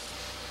the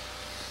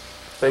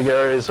big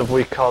areas of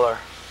weak color.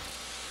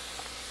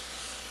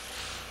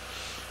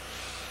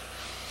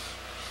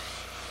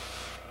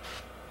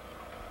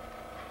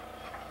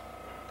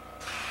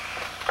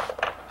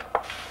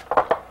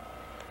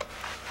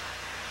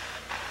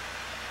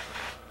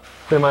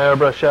 Clean my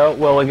airbrush out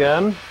well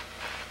again.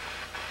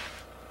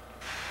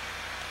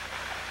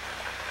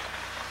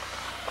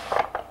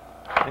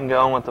 And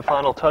going with the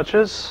final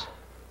touches.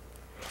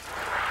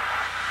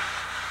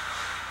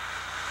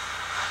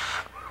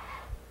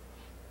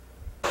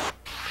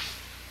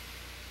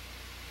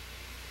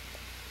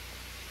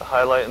 The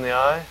highlight in the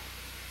eye.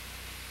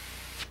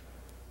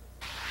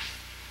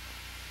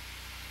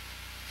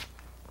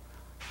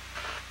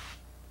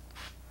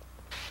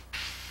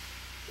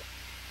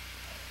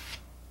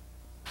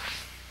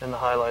 and the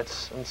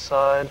highlights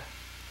inside.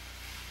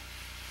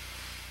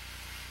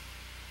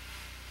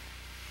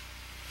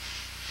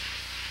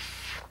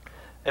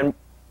 And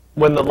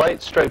when the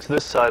light strikes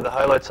this side, the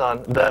highlight's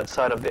on that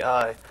side of the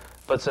eye.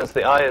 But since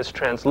the eye is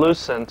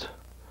translucent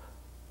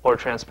or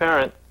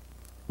transparent,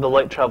 the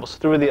light travels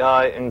through the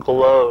eye and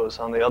glows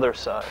on the other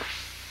side.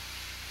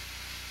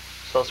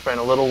 So I'll spray in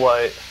a little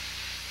white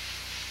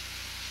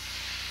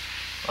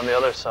on the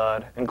other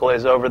side and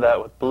glaze over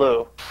that with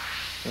blue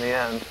in the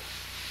end.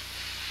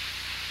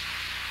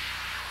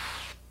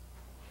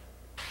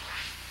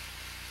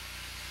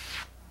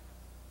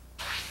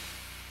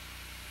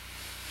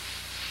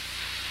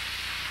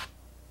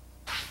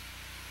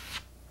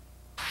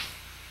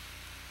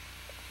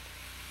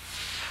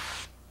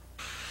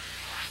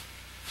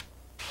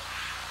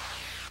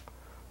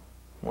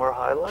 More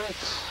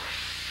highlights.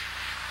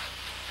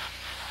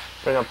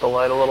 Bring up the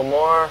light a little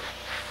more.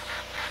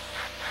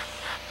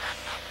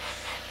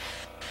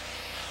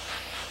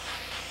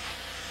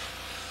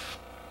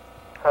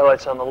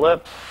 Highlights on the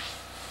lip.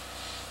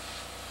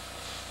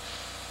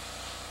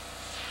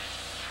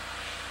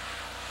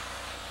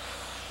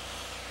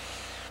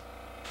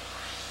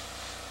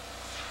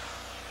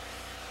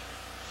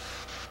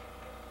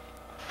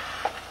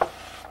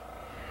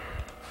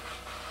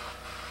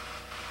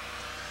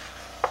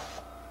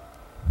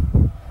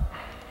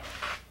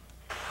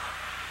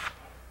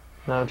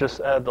 Now just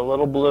add the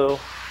little blue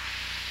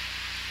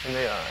in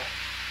the eye.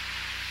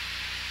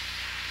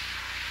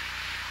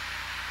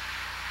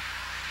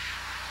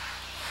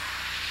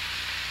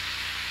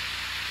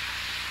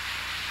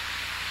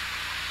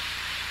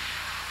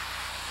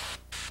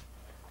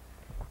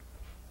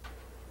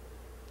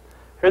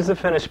 Here's the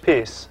finished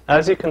piece.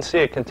 As you can see,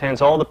 it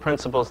contains all the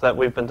principles that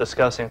we've been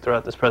discussing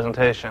throughout this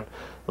presentation.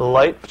 The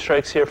light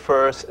strikes here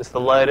first, it's the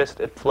lightest,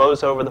 it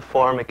flows over the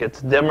form, it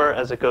gets dimmer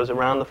as it goes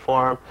around the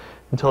form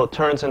until it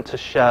turns into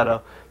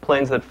shadow.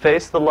 Planes that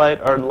face the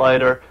light are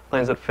lighter,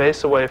 planes that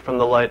face away from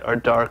the light are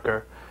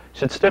darker. You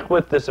should stick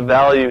with this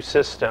value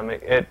system.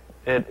 It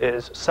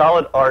is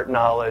solid art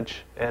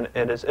knowledge, and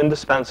it is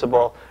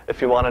indispensable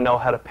if you want to know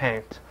how to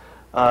paint.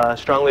 I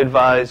strongly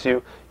advise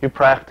you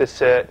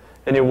practice it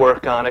and you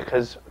work on it,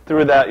 because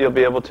through that you'll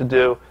be able to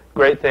do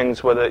great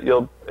things with it.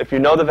 If you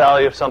know the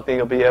value of something,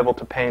 you'll be able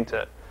to paint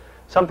it.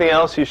 Something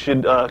else you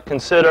should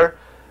consider,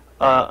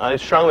 I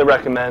strongly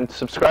recommend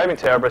subscribing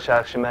to Airbrush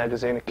Action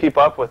Magazine to keep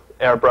up with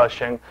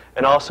airbrushing,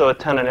 and also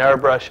attend an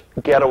Airbrush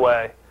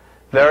getaway.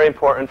 Very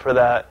important for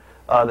that.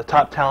 The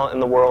top talent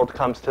in the world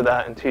comes to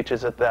that and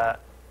teaches at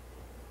that.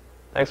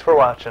 Thanks for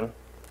watching.